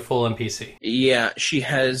is she a full NPC? Yeah, she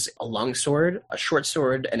has a long sword, a short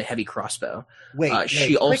sword, and a heavy crossbow. Wait,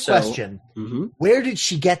 she quick also question. Mhm. Where did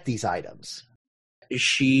she get these items?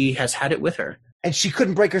 She has had it with her. And she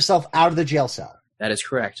couldn't break herself out of the jail cell. That is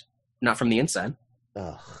correct. Not from the inside.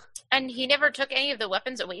 Ugh. And he never took any of the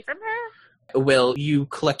weapons away from her? Well, you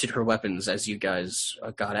collected her weapons as you guys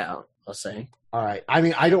got out, I'll say. All right. I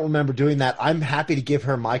mean, I don't remember doing that. I'm happy to give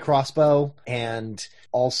her my crossbow, and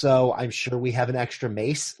also I'm sure we have an extra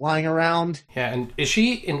mace lying around. Yeah, and is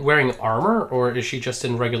she wearing armor, or is she just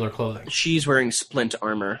in regular clothing? She's wearing splint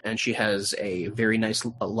armor, and she has a very nice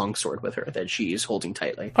longsword with her that she's holding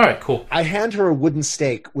tightly. All right, cool. I hand her a wooden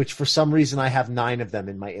stake, which for some reason I have 9 of them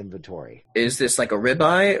in my inventory. Is this like a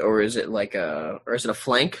ribeye, or is it a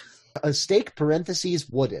flank? A stake, parentheses,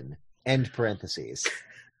 wooden, end parentheses.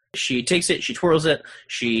 She takes it, she twirls it,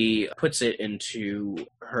 she puts it into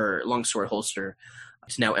her longsword holster.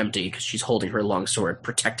 It's now empty because she's holding her longsword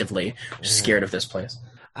protectively, scared of this place.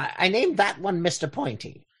 I named that one Mr.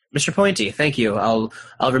 Pointy. Mr. Pointy, thank you. I'll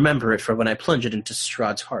remember it for when I plunge it into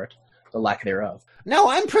Strahd's heart, the lack thereof. No,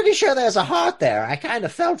 I'm pretty sure there's a heart there. I kind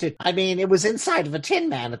of felt it. I mean, it was inside of a Tin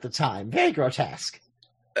Man at the time. Very grotesque.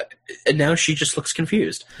 And now she just looks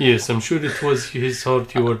confused. Yes, I'm sure it was his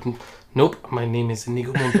heart you were... Nope, my name is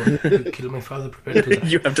Inigo Montoya. You killed my father, prepare to die.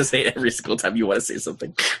 You have to say it every single time you want to say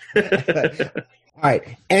something. All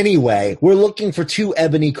right. Anyway, we're looking for 2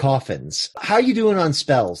 ebony coffins. How are you doing on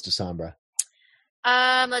spells, Desambra?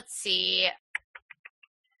 Let's see.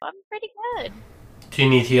 I'm pretty good. Do you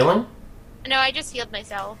need healing? No, I just healed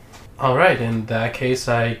myself. All right, in that case,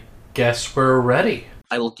 I guess we're ready.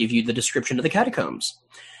 I will give you the description of the catacombs.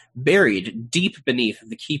 Buried deep beneath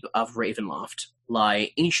the keep of Ravenloft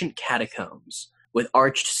lie ancient catacombs with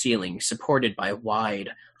arched ceilings supported by wide,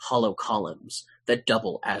 hollow columns that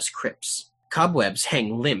double as crypts. Cobwebs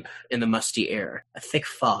hang limp in the musty air. A thick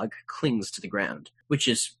fog clings to the ground, which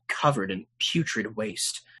is covered in putrid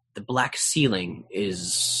waste. The black ceiling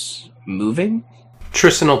is moving?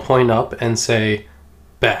 Tristan will point up and say,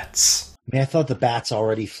 bats. I mean, I thought the bats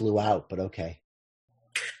already flew out, but okay.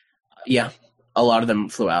 Yeah, a lot of them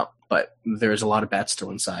flew out, but there's a lot of bats still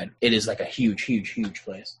inside. It is like a huge, huge, huge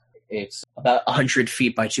place. It's about 100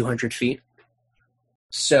 feet by 200 feet.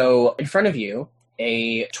 So in front of you,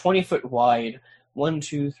 a 20-foot wide, 1,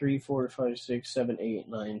 2, 3, 4, 5, 6, 7, 8,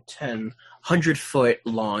 9, 10, 100-foot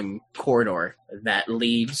long corridor that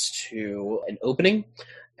leads to an opening.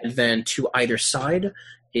 And then to either side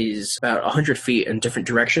is about 100 feet in different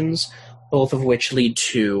directions, both of which lead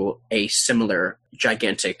to a similar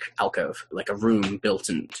gigantic alcove, like a room built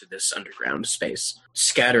into this underground space.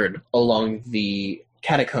 Scattered along the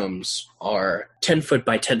catacombs are 10-foot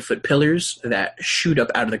by 10-foot pillars that shoot up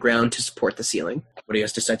out of the ground to support the ceiling. What do you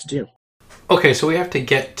guys decide to do? Okay, so we have to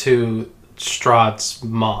get to Strahd's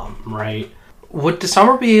mom, right? Would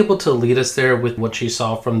Desambra be able to lead us there with what she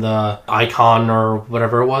saw from the icon or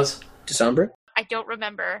whatever it was? Desambra? I don't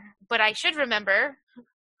remember, but I should remember.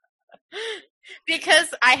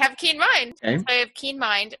 Because I have keen mind. Okay. I have keen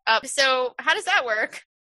mind. So how does that work?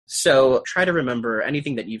 So try to remember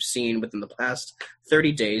anything that you've seen within the past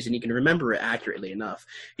 30 days, and you can remember it accurately enough.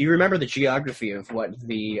 You remember the geography of what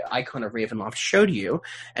the icon of Ravenloft showed you,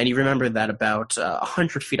 and you remember that about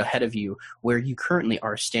 100 feet ahead of you, where you currently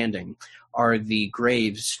are standing, are the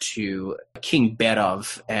graves to King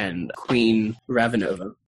Berov and Queen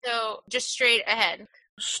Ravenova. So just straight ahead.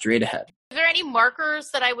 Straight ahead. Are there any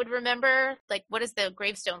markers that I would remember? Like, what does the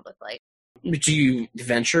gravestone look like? Do you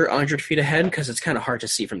venture 100 feet ahead? Because it's kind of hard to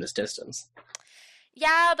see from this distance.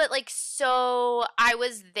 Yeah, but like, so I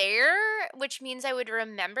was there, which means I would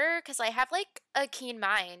remember because I have like a keen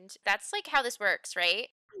mind. That's like how this works, right?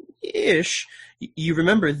 Ish. You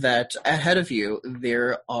remember that ahead of you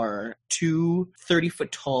there are two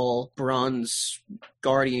 30-foot tall bronze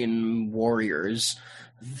guardian warriors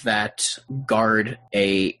that guard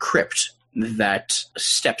a crypt that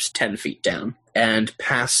steps 10 feet down. And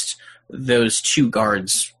past those two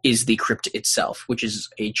guards is the crypt itself, which is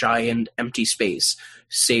a giant empty space,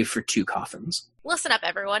 save for two coffins. Listen up,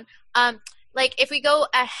 everyone. Like, if we go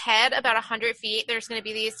ahead about 100 feet, there's going to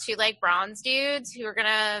be these two, like, bronze dudes who are going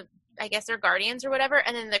to, I guess they're guardians or whatever,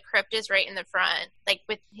 and then the crypt is right in the front, like,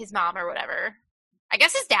 with his mom or whatever. I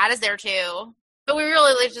guess his dad is there, too. But we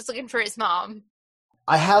really were just looking for his mom.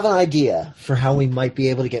 I have an idea for how we might be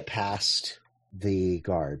able to get past the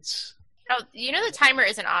guards. Oh, you know the timer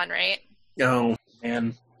isn't on, right? Oh,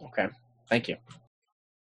 man. Okay. Thank you.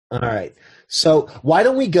 All right. So why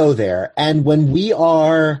don't we go there? And when we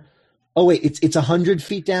are... Oh, wait. It's 100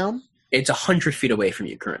 feet down? It's 100 feet away from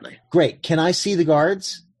you currently. Great. Can I see the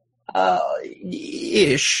guards?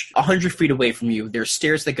 Ish. 100 feet away from you, there's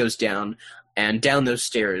stairs that goes down, and down those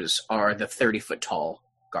stairs are the 30-foot tall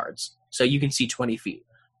guards. So you can see 20 feet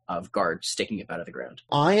of guards sticking up out of the ground.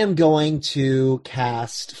 I am going to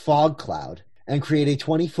cast Fog Cloud and create a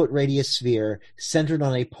 20-foot radius sphere centered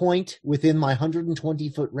on a point within my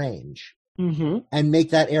 120-foot range. Mm-hmm. And make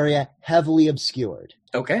that area heavily obscured.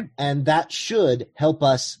 Okay. And that should help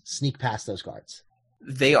us sneak past those guards.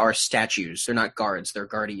 They are statues. They're not guards. They're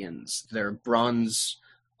guardians. They're bronze.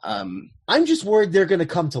 I'm just worried they're going to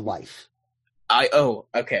come to life.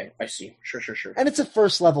 Okay. I see. Sure. And it's a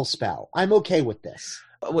first-level spell. I'm okay with this.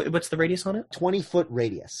 What's the radius on it? 20-foot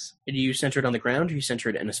radius. Do you center it on the ground, or you center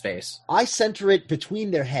it in a space? I center it between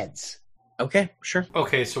their heads. Okay, sure.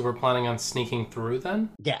 Okay, so we're planning on sneaking through then?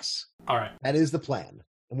 Yes. All right. That is the plan.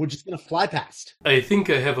 And we're just going to fly past. I think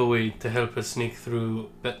I have a way to help us sneak through,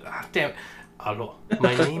 but damn it. Hello.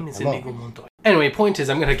 My name is Inigo Montoya. Anyway, point is,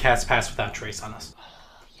 I'm going to cast Pass Without Trace on us.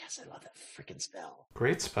 Oh, yes, I love that freaking spell.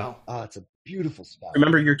 Great spell. Oh, it's a beautiful spell.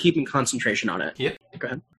 Remember, you're keeping concentration on it. Yep. Go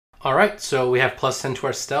ahead. All right, so we have +10 to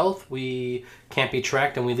our stealth. We can't be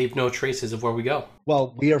tracked, and we leave no traces of where we go.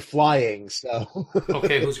 Well, we are flying, so...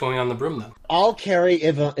 Okay, who's going on the broom, then? I'll carry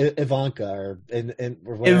Ivanka,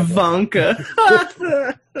 or whatever. Ivanka.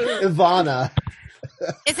 Ivana.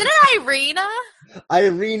 Isn't it Irina?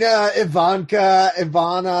 Irina, Ivanka,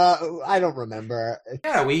 Ivana, I don't remember.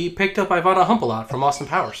 Yeah, we picked up Ivana Humpalot from Austin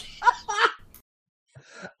Powers.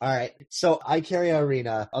 All right, so I carry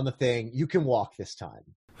Irina on the thing. You can walk this time.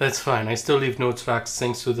 That's fine. I still leave no tracks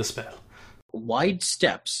thanks to the spell. Wide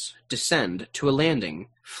steps descend to a landing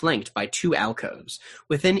flanked by two alcoves.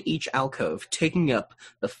 Within each alcove, taking up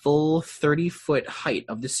the full 30-foot height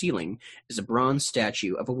of the ceiling, is a bronze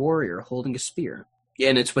statue of a warrior holding a spear.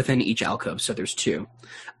 And it's within each alcove, so there's two.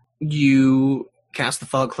 You cast the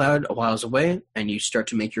fog cloud a whiles away, and you start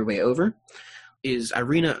to make your way over. Is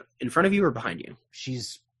Irina in front of you or behind you?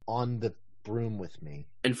 She's on the broom with me.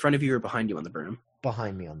 In front of you or behind you on the broom?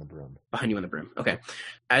 Behind me on the broom. Behind you on the broom. Okay.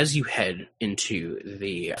 As you head into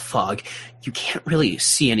the fog, you can't really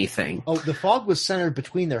see anything. Oh, the fog was centered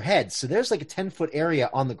between their heads, so there's like a 10-foot area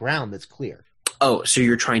on the ground that's clear. Oh, so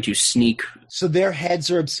you're trying to sneak... So their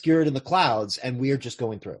heads are obscured in the clouds, and we're just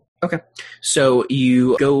going through. Okay. So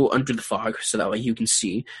you go under the fog, so that way you can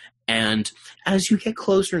see. And as you get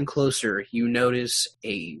closer and closer, you notice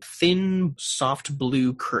a thin, soft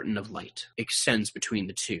blue curtain of light extends between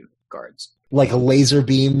the two guards. Like a laser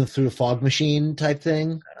beam through a fog machine type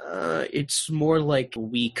thing? It's more like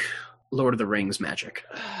weak Lord of the Rings magic.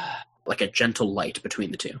 Like a gentle light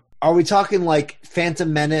between the two. Are we talking like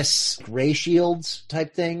Phantom Menace gray shields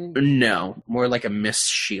type thing? No, more like a mist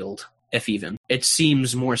shield, if even. It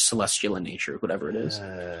seems more celestial in nature, whatever it is.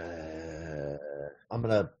 I'm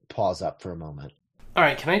going to pause up for a moment. All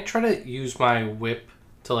right, can I try to use my whip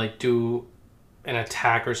to like do an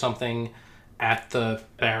attack or something at the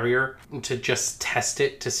barrier to just test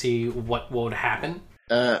it to see what would happen?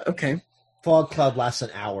 Okay. Fog cloud lasts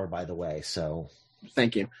an hour, by the way, so...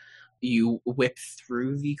 Thank you. You whip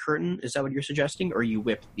through the curtain, is that what you're suggesting? Or you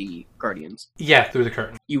whip the guardians? Yeah, through the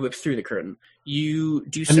curtain. You whip through the curtain. You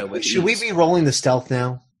do so with should we ease. be rolling the stealth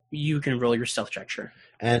now? You can roll your stealth check, sure.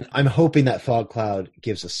 And I'm hoping that fog cloud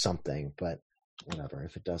gives us something, but whatever.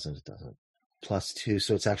 If it doesn't, it doesn't. +2,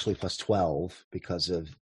 so it's actually +12 because of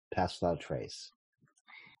pass without trace.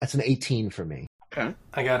 That's an 18 for me. Okay.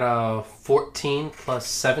 I got a 14 plus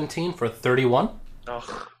 17 for 31.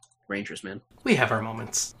 Ugh, Rangers, man. We have our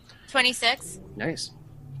moments. 26. Nice.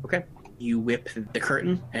 Okay. You whip the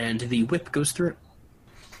curtain, and the whip goes through.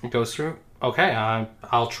 It goes through. Okay,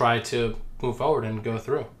 I'll try to move forward and go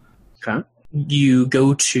through. Okay. You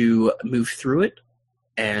go to move through it,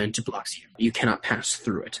 and it blocks you. You cannot pass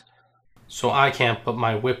through it. So I can't, but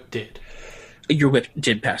my whip did. Your whip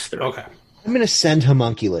did pass through. Okay. I'm going to send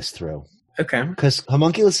Homunculus through. Okay. Because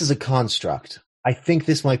Homunculus is a construct. I think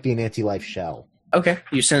this might be an anti-life shell. Okay.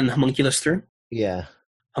 You send Homunculus through? Yeah.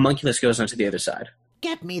 Homunculus goes onto the other side.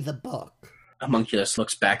 Get me the book. Homunculus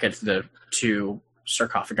looks back at the two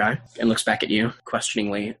sarcophagi and looks back at you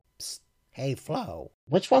questioningly. Psst. Hey, Flo.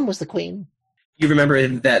 Which one was the queen? You remember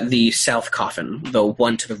that the south coffin, the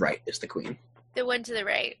one to the right, is the queen. The one to the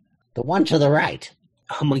right. The one to the right.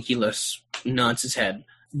 Homunculus nods his head,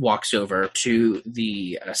 walks over to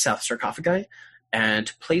the south sarcophagi,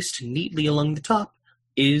 and placed neatly along the top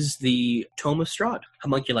is the Tome of Strahd.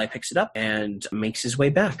 Homunculi picks it up and makes his way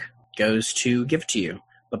back, goes to give it to you.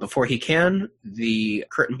 But before he can, the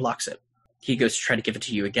curtain blocks it. He goes to try to give it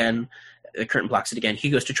to you again. The curtain blocks it again. He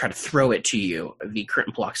goes to try to throw it to you. The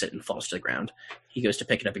curtain blocks it and falls to the ground. He goes to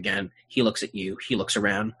pick it up again. He looks at you. He looks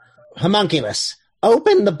around. Homunculus,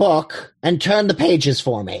 open the book and turn the pages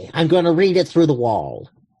for me. I'm going to read it through the wall.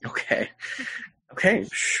 Okay. Okay,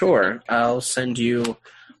 sure. I'll send you...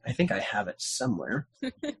 I think I have it somewhere.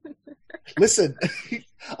 Listen,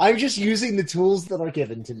 I'm just using the tools that are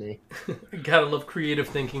given to me. Gotta love creative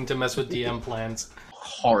thinking to mess with DM plans.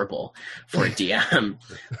 Horrible for a DM.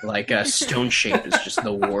 Like stone shape is just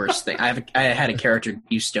the worst thing. I had a character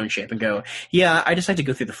use stone shape and go, yeah, I decided to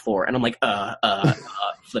go through the floor, and I'm like,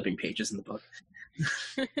 flipping pages in the book.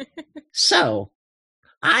 So,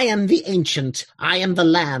 I am the ancient, I am the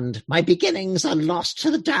land, my beginnings are lost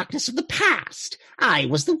to the darkness of the past. I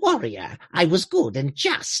was the warrior, I was good and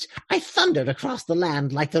just. I thundered across the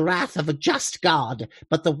land like the wrath of a just god,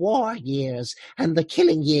 but the war years and the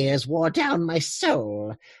killing years wore down my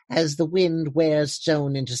soul, as the wind wears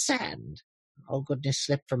stone into sand. All goodness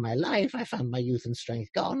slipped from my life. I found my youth and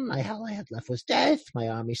strength gone. All I had left was death. My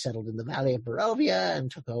army settled in the valley of Barovia and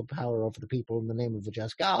took power over the people in the name of the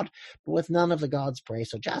just God. But with none of the gods'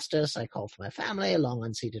 praise or justice, I called for my family, long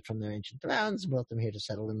unseated from their ancient thrones, and brought them here to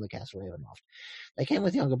settle in the castle Ravenloft. They came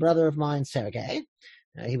with a younger brother of mine, Sergei.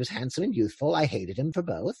 He was handsome and youthful. I hated him for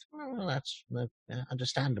both. Well, that's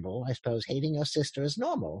understandable. I suppose hating your sister is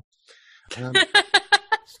normal.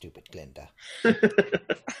 Stupid Glinda.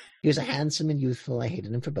 He was a handsome and youthful. I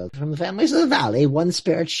hated him for both. From the families of the valley, one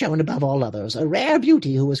spirit shone above all others, a rare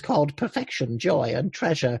beauty who was called perfection, joy, and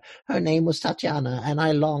treasure. Her name was Tatiana, and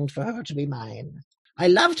I longed for her to be mine. I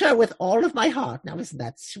loved her with all of my heart. Now, isn't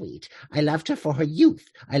that sweet? I loved her for her youth.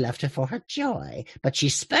 I loved her for her joy. But she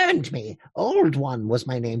spurned me. Old One was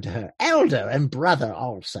my name to her. Elder and brother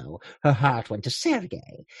also. Her heart went to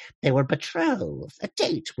Sergei. They were betrothed. A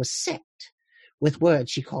date was set. With words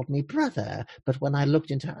she called me brother, but when I looked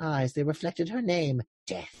into her eyes, they reflected her name,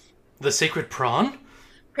 Death. The sacred prawn?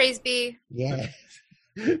 Praise be. Yes.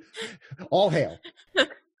 All hail.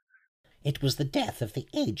 It was the death of the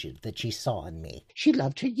aged that she saw in me. She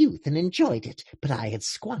loved her youth and enjoyed it, but I had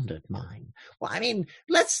squandered mine. Well, I mean,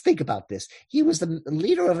 let's think about this. He was the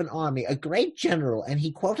leader of an army, a great general, and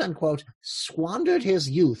he, quote-unquote, squandered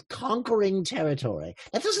his youth conquering territory.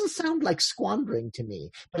 That doesn't sound like squandering to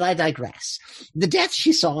me, but I digress. The death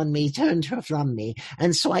she saw in me turned her from me,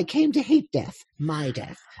 and so I came to hate death, my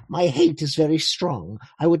death. My hate is very strong.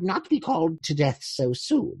 I would not be called to death so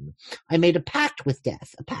soon. I made a pact with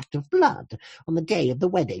death, a pact of blood. On the day of the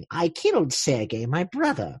wedding, I killed Sergei, my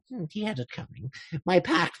brother. He had it coming. My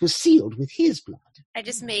pact was sealed with his blood. I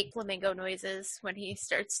just make flamingo noises when he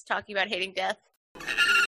starts talking about hating death.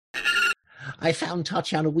 I found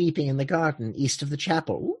Tatiana weeping in the garden east of the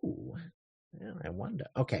chapel. Ooh. Well, I wonder.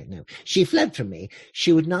 Okay, no. She fled from me.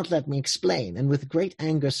 She would not let me explain, and with great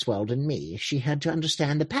anger swelled in me, she had to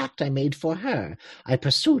understand the pact I made for her. I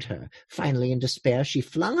pursued her. Finally, in despair, she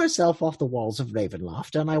flung herself off the walls of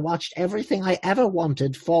Ravenloft, and I watched everything I ever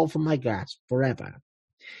wanted fall from my grasp forever.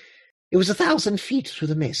 It was 1,000 feet through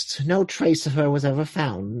the mist. No trace of her was ever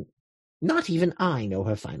found. Not even I know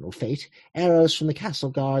her final fate. Arrows from the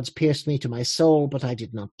castle guards pierced me to my soul, but I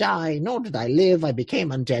did not die, nor did I live. I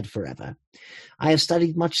became undead forever. I have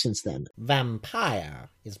studied much since then.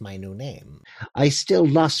 Vampire is my new name. I still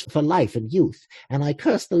lust for life and youth, and I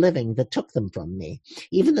curse the living that took them from me.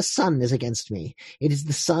 Even the sun is against me. It is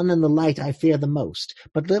the sun and the light I fear the most,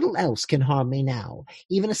 but little else can harm me now.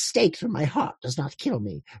 Even a stake through my heart does not kill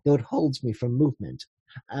me, though it holds me from movement.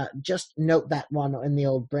 Just note that one in the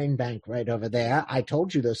old brain bank right over there. I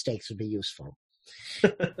told you those stakes would be useful.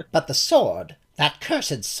 But the sword, that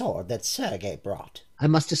cursed sword that Sergei brought. I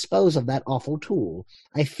must dispose of that awful tool.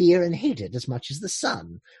 I fear and hate it as much as the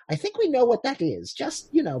sun. I think we know what that is.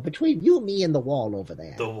 Just, between you, me, and the wall over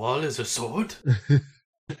there. The wall is a sword?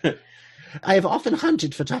 I have often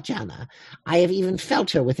hunted for Tatiana. I have even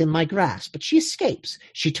felt her within my grasp, but she escapes.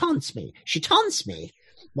 She taunts me.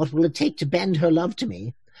 What will it take to bend her love to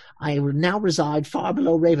me? I now reside far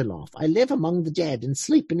below Ravenloft. I live among the dead and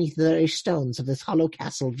sleep beneath the very stones of this hollow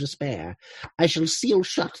castle of despair. I shall seal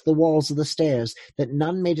shut the walls of the stairs, that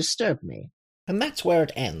none may disturb me. And that's where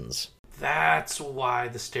it ends. That's why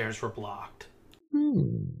the stairs were blocked.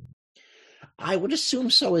 I would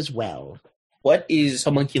assume so as well. What is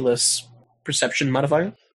homunculus perception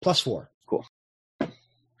modifier? +4. Cool.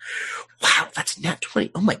 Wow, that's nat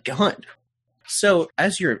 20. Oh my god. So,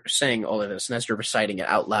 as you're saying all of this, and as you're reciting it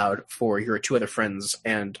out loud for your two other friends,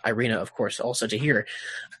 and Irina, of course, also to hear,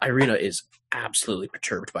 Irina is absolutely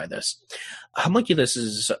perturbed by this.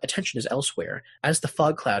 Homunculus's attention is elsewhere. As the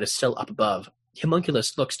fog cloud is still up above,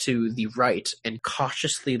 Homunculus looks to the right and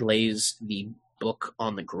cautiously lays the book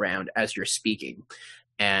on the ground as you're speaking,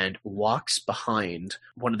 and walks behind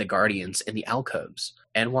one of the guardians in the alcoves,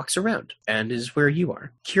 and walks around, and is where you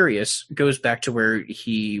are. Curious, goes back to where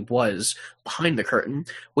he was, behind the curtain,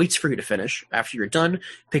 waits for you to finish. After you're done,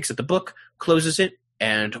 picks up the book, closes it,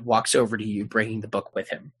 and walks over to you, bringing the book with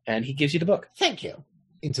him. And he gives you the book. Thank you.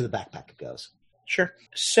 Into the backpack it goes. Sure.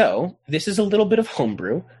 So, this is a little bit of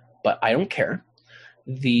homebrew, but I don't care.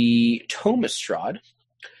 The Tomestrad,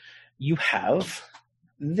 you have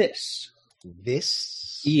this.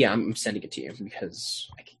 This? Yeah, I'm sending it to you because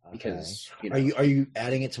Are you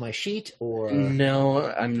adding it to my sheet or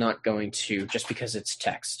No, I'm not going to, just because it's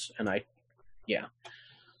text and Okay.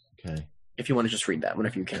 If you want to just read that,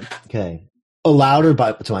 whenever you can. Okay. Aloud or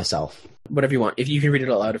to myself? Whatever you want. If you can read it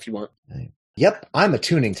aloud if you want. Okay. Yep, I'm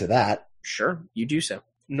attuning to that. Sure, you do so.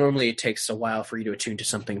 Normally it takes a while for you to attune to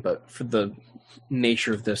something, but for the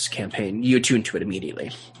nature of this campaign, you attune to it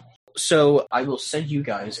immediately. So I will send you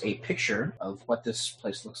guys a picture of what this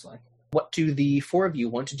place looks like. What do the four of you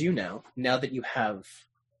want to do now that you have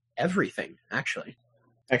everything, actually?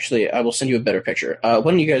 Actually, I will send you a better picture. Why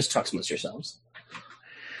don't you guys talk amongst yourselves?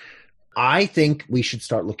 I think we should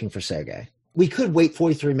start looking for Sergei. We could wait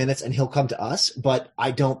 43 minutes and he'll come to us, but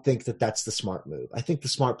I don't think that that's the smart move. I think the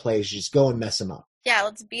smart play is just go and mess him up. Yeah,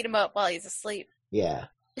 let's beat him up while he's asleep. Yeah.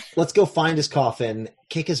 Let's go find his coffin,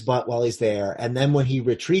 kick his butt while he's there, and then when he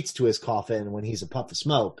retreats to his coffin, when he's a puff of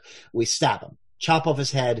smoke, we stab him. Chop off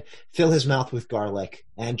his head, fill his mouth with garlic,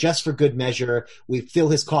 and just for good measure, we fill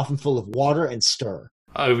his coffin full of water and stir.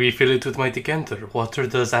 I refill it with my decanter. Water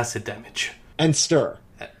does acid damage. And stir.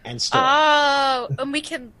 And stir. Oh, and we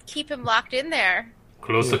can keep him locked in there.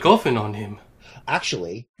 Close the coffin on him.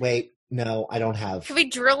 Actually, wait, no, I don't have... Can we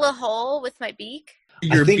drill a hole with my beak?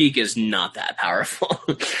 Your beak is not that powerful.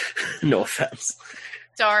 No offense.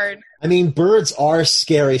 Darn. I mean, birds are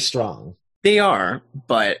scary strong. They are,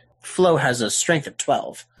 but Flo has a strength of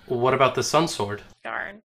 12. What about the sun sword?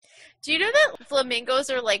 Darn. Do you know that flamingos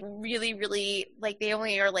are really, really, they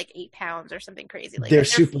only are 8 pounds or something crazy like that? They're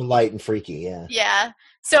super light and freaky, yeah. Yeah.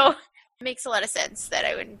 So it makes a lot of sense that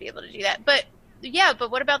I wouldn't be able to do that. But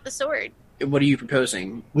what about the sword? What are you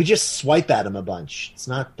proposing? We just swipe at him a bunch. It's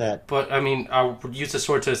not that... But, I mean, I would use the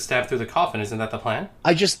sword to stab through the coffin. Isn't that the plan?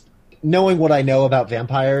 Knowing what I know about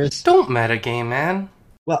vampires... Don't metagame, man.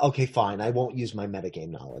 Well, okay, fine. I won't use my metagame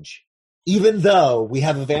knowledge. Even though we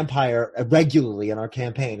have a vampire regularly in our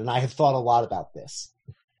campaign, and I have thought a lot about this.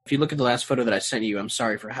 If you look at the last photo that I sent you, I'm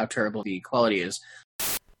sorry for how terrible the quality is.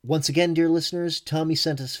 Once again, dear listeners, Tommy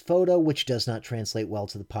sent us a photo which does not translate well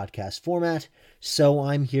to the podcast format, so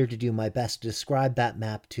I'm here to do my best to describe that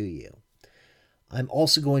map to you. I'm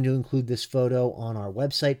also going to include this photo on our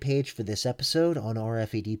website page for this episode on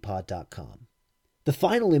rfadpod.com. The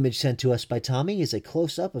final image sent to us by Tommy is a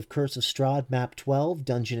close-up of Curse of Strahd Map 12,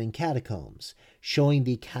 Dungeon and Catacombs, showing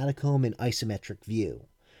the catacomb in isometric view.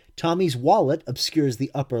 Tommy's wallet obscures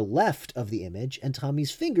the upper left of the image, and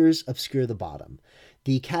Tommy's fingers obscure the bottom.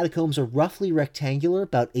 The catacombs are roughly rectangular,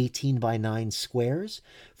 about 18 by 9 squares.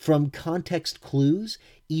 From context clues,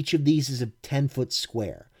 Each of these is a 10-foot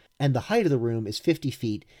square, and the height of the room is 50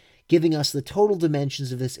 feet, giving us the total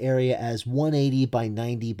dimensions of this area as 180 by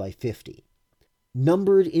 90 by 50.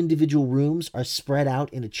 Numbered individual rooms are spread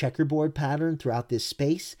out in a checkerboard pattern throughout this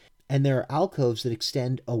space, and there are alcoves that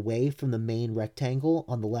extend away from the main rectangle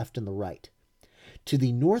on the left and the right. To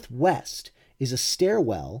the northwest is a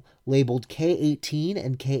stairwell labeled K18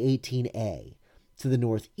 and K18A. To the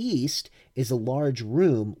northeast is a large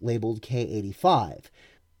room labeled K85,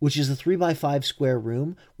 which is a 3x5 square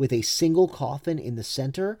room with a single coffin in the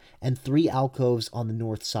center and 3 alcoves on the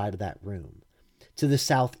north side of that room. To the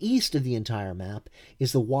southeast of the entire map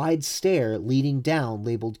is the wide stair leading down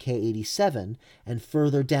labeled K87, and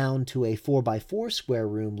further down to a 4x4 square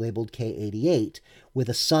room labeled K88, with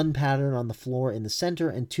a sun pattern on the floor in the center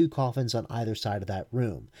and 2 coffins on either side of that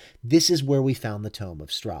room. This is where we found the Tome of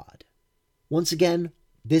Strahd. Once again,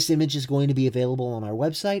 this image is going to be available on our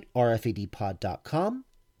website, rfadpod.com.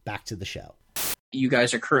 Back to the show. You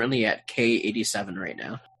guys are currently at K87 right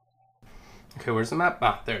now. Okay, where's the map?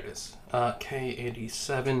 Ah, there it is.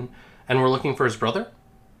 K87. And we're looking for his brother?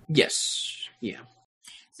 Yes. Yeah.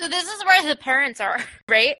 So this is where the parents are,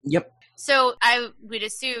 right? Yep. So I would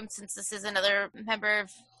assume, since this is another member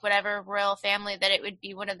of whatever royal family, that it would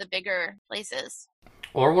be one of the bigger places.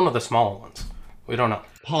 Or one of the smaller ones. We don't know.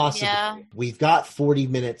 Possibly. Yeah. We've got 40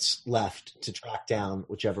 minutes left to track down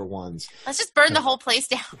whichever ones. Let's just burn the whole place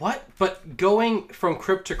down. What? But going from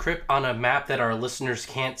crypt to crypt on a map that our listeners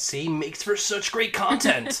can't see makes for such great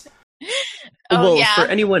content. Well, yeah. for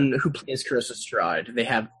anyone who plays Curse of Strahd, they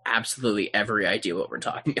have absolutely every idea what we're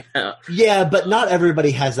talking about. Yeah, but not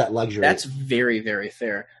everybody has that luxury. That's very, very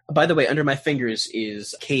fair. By the way, under my fingers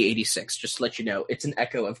is K86, just to let you know. It's an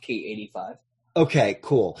echo of K85. Okay,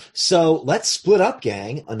 cool. So let's split up,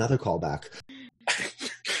 gang. Another callback.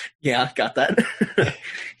 Yeah, got that.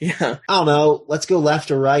 Yeah. I don't know. Let's go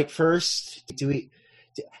left or right first.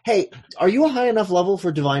 Hey, are you a high enough level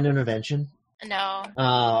for Divine Intervention? No.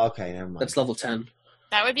 Okay, never mind. That's level 10.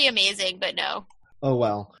 That would be amazing, but no. Oh,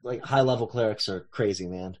 well. Like, high-level clerics are crazy,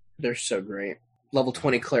 man. They're so great. Level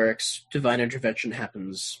 20 clerics, Divine Intervention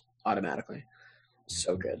happens automatically.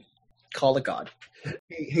 So good. Call it God.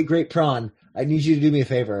 Hey, Great Prawn, I need you to do me a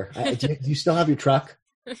favor. Do you still have your truck?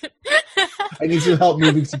 I need some help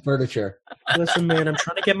moving some furniture. Listen, man, I'm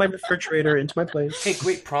trying to get my refrigerator into my place. Hey,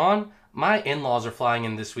 Great Prawn, my in-laws are flying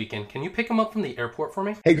in this weekend. Can you pick them up from the airport for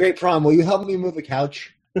me? Hey, Great Prawn, will you help me move a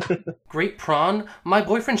couch? Great Prawn, my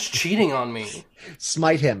boyfriend's cheating on me.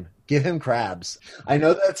 Smite him. Give him crabs. I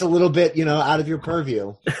know that's a little bit, out of your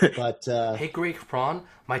purview, but... Hey, Great Prawn,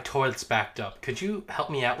 my toilet's backed up. Could you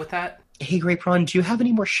help me out with that? Hey, Great Prawn, do you have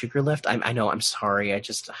any more sugar left? I know, I'm sorry. I'm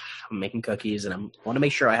making cookies, and I want to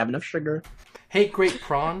make sure I have enough sugar. Hey, Great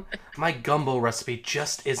Prawn, my gumbo recipe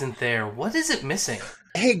just isn't there. What is it missing?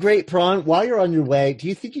 Hey, Great Prawn, while you're on your way, do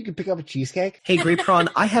you think you could pick up a cheesecake? Hey, Great Prawn,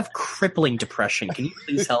 I have crippling depression. Can you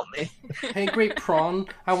please help me? Hey, Great Prawn,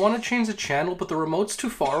 I want to change the channel, but the remote's too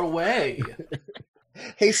far away.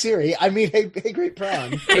 Hey, Siri, hey, Great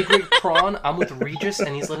Prawn. Hey, Great Prawn, I'm with Regis,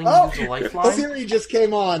 and he's letting me use a lifeline. Siri just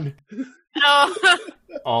came on. Oh.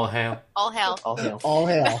 All hail. All hail. All hail. All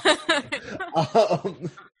hail.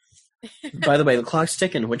 By the way, the clock's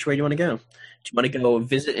ticking. Which way do you want to go? Do you want to go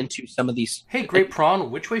visit into some of these... Hey, Great Prawn,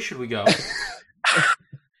 which way should we go?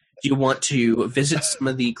 Do you want to visit some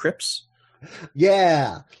of the crypts?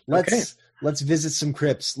 Yeah. Let's visit some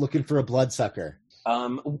crypts looking for a bloodsucker.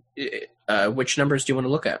 Which numbers do you want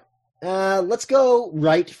to look at? Let's go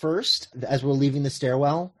right first as we're leaving the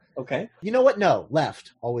stairwell. Okay. You know what? No,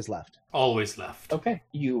 left. Always left. Always left. Okay.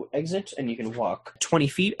 You exit and you can walk 20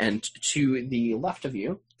 feet, and to the left of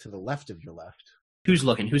you... To the left of your left. Who's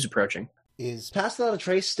looking? Who's approaching? Is Pass Without a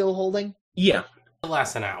Trace still holding? Yeah. It'll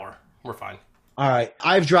last an hour. We're fine. All right.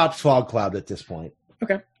 I've dropped Fog Cloud at this point.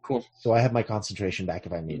 Okay, cool. So I have my concentration back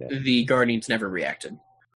if I need it. The Guardians never reacted.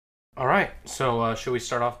 All right. So should we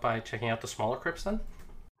start off by checking out the smaller crypts then?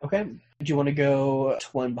 Okay. Do you want to go to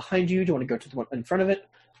one behind you? Do you want to go to the one in front of it?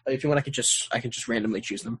 If you want, I can just randomly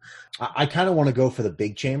choose them. I kind of want to go for the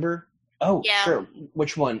big chamber. Oh, Yeah. sure.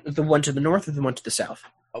 Which one? The one to the north or the one to the south?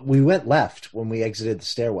 We went left when we exited the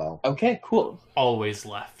stairwell. Okay, cool. Always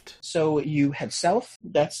left. So you head south.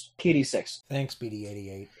 That's KD6. Thanks,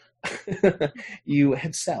 BD88. You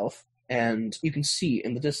head south, and you can see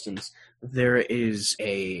in the distance there is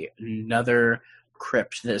another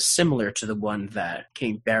crypt that is similar to the one that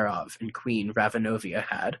King Barov and Queen Ravenovia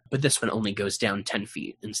had, but this one only goes down 10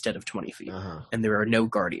 feet instead of 20 feet, and there are no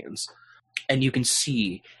guardians. And you can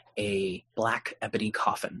see a black ebony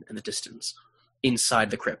coffin in the distance inside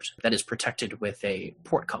the crypt that is protected with a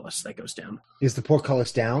portcullis that goes down. Is the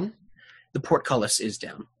portcullis down? The portcullis is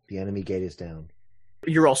down. The enemy gate is down.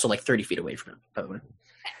 You're also like 30 feet away from it, by the way.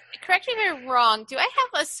 Correct me if I'm wrong. Do I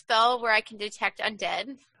have a spell where I can detect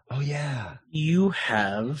undead? Oh, yeah. You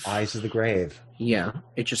have... Eyes of the Grave. Yeah,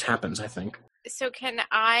 it just happens, I think. So can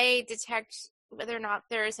I detect whether or not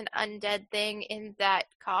there is an undead thing in that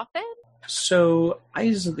coffin? So,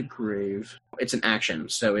 Eyes of the Grave, it's an action,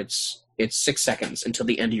 so it's 6 seconds until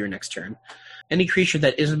the end of your next turn. Any creature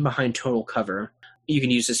that isn't behind total cover, you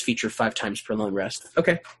can use this feature 5 times per long rest.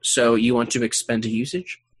 Okay, so you want to expend a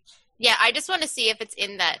usage? Yeah, I just want to see if it's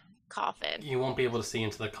in that coffin. You won't be able to see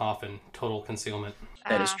into the coffin. Total concealment.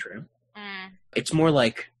 That is true. Mm. It's more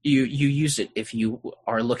like you use it if you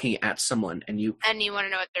are looking at someone and you... And you want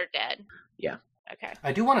to know if they're dead? Yeah. Okay.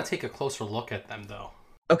 I do want to take a closer look at them, though.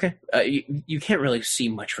 Okay. You can't really see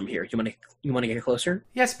much from here. You want to get closer?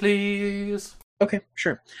 Yes, please. Okay,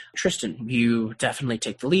 sure. Tristan, you definitely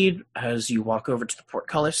take the lead as you walk over to the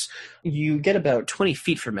portcullis. You get about 20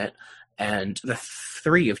 feet from it, and the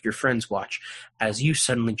 3 of your friends watch as you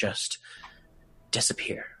suddenly just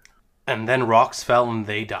disappear. And then rocks fell and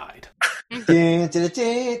they died.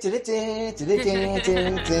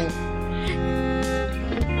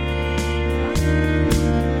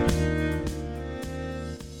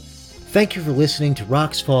 Thank you for listening to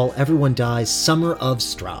Rocks Fall, Everyone Dies, Summer of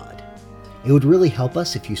Strahd. It would really help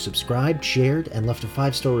us if you subscribed, shared, and left a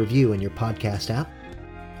 5-star review in your podcast app.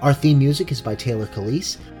 Our theme music is by Taylor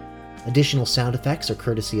Calise. Additional sound effects are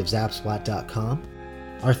courtesy of Zapsplat.com.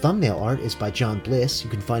 Our thumbnail art is by John Bliss. You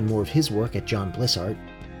can find more of his work at John Bliss Art.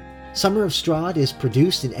 Summer of Strahd is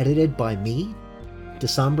produced and edited by me.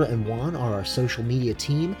 Desambra and Juan are our social media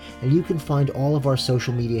team, and you can find all of our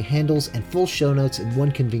social media handles and full show notes in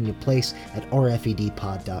one convenient place at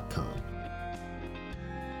rfedpod.com.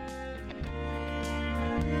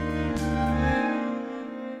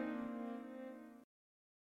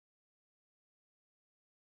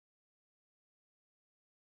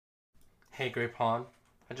 Hey, Grey Pawn.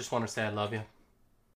 I just want to say I love you.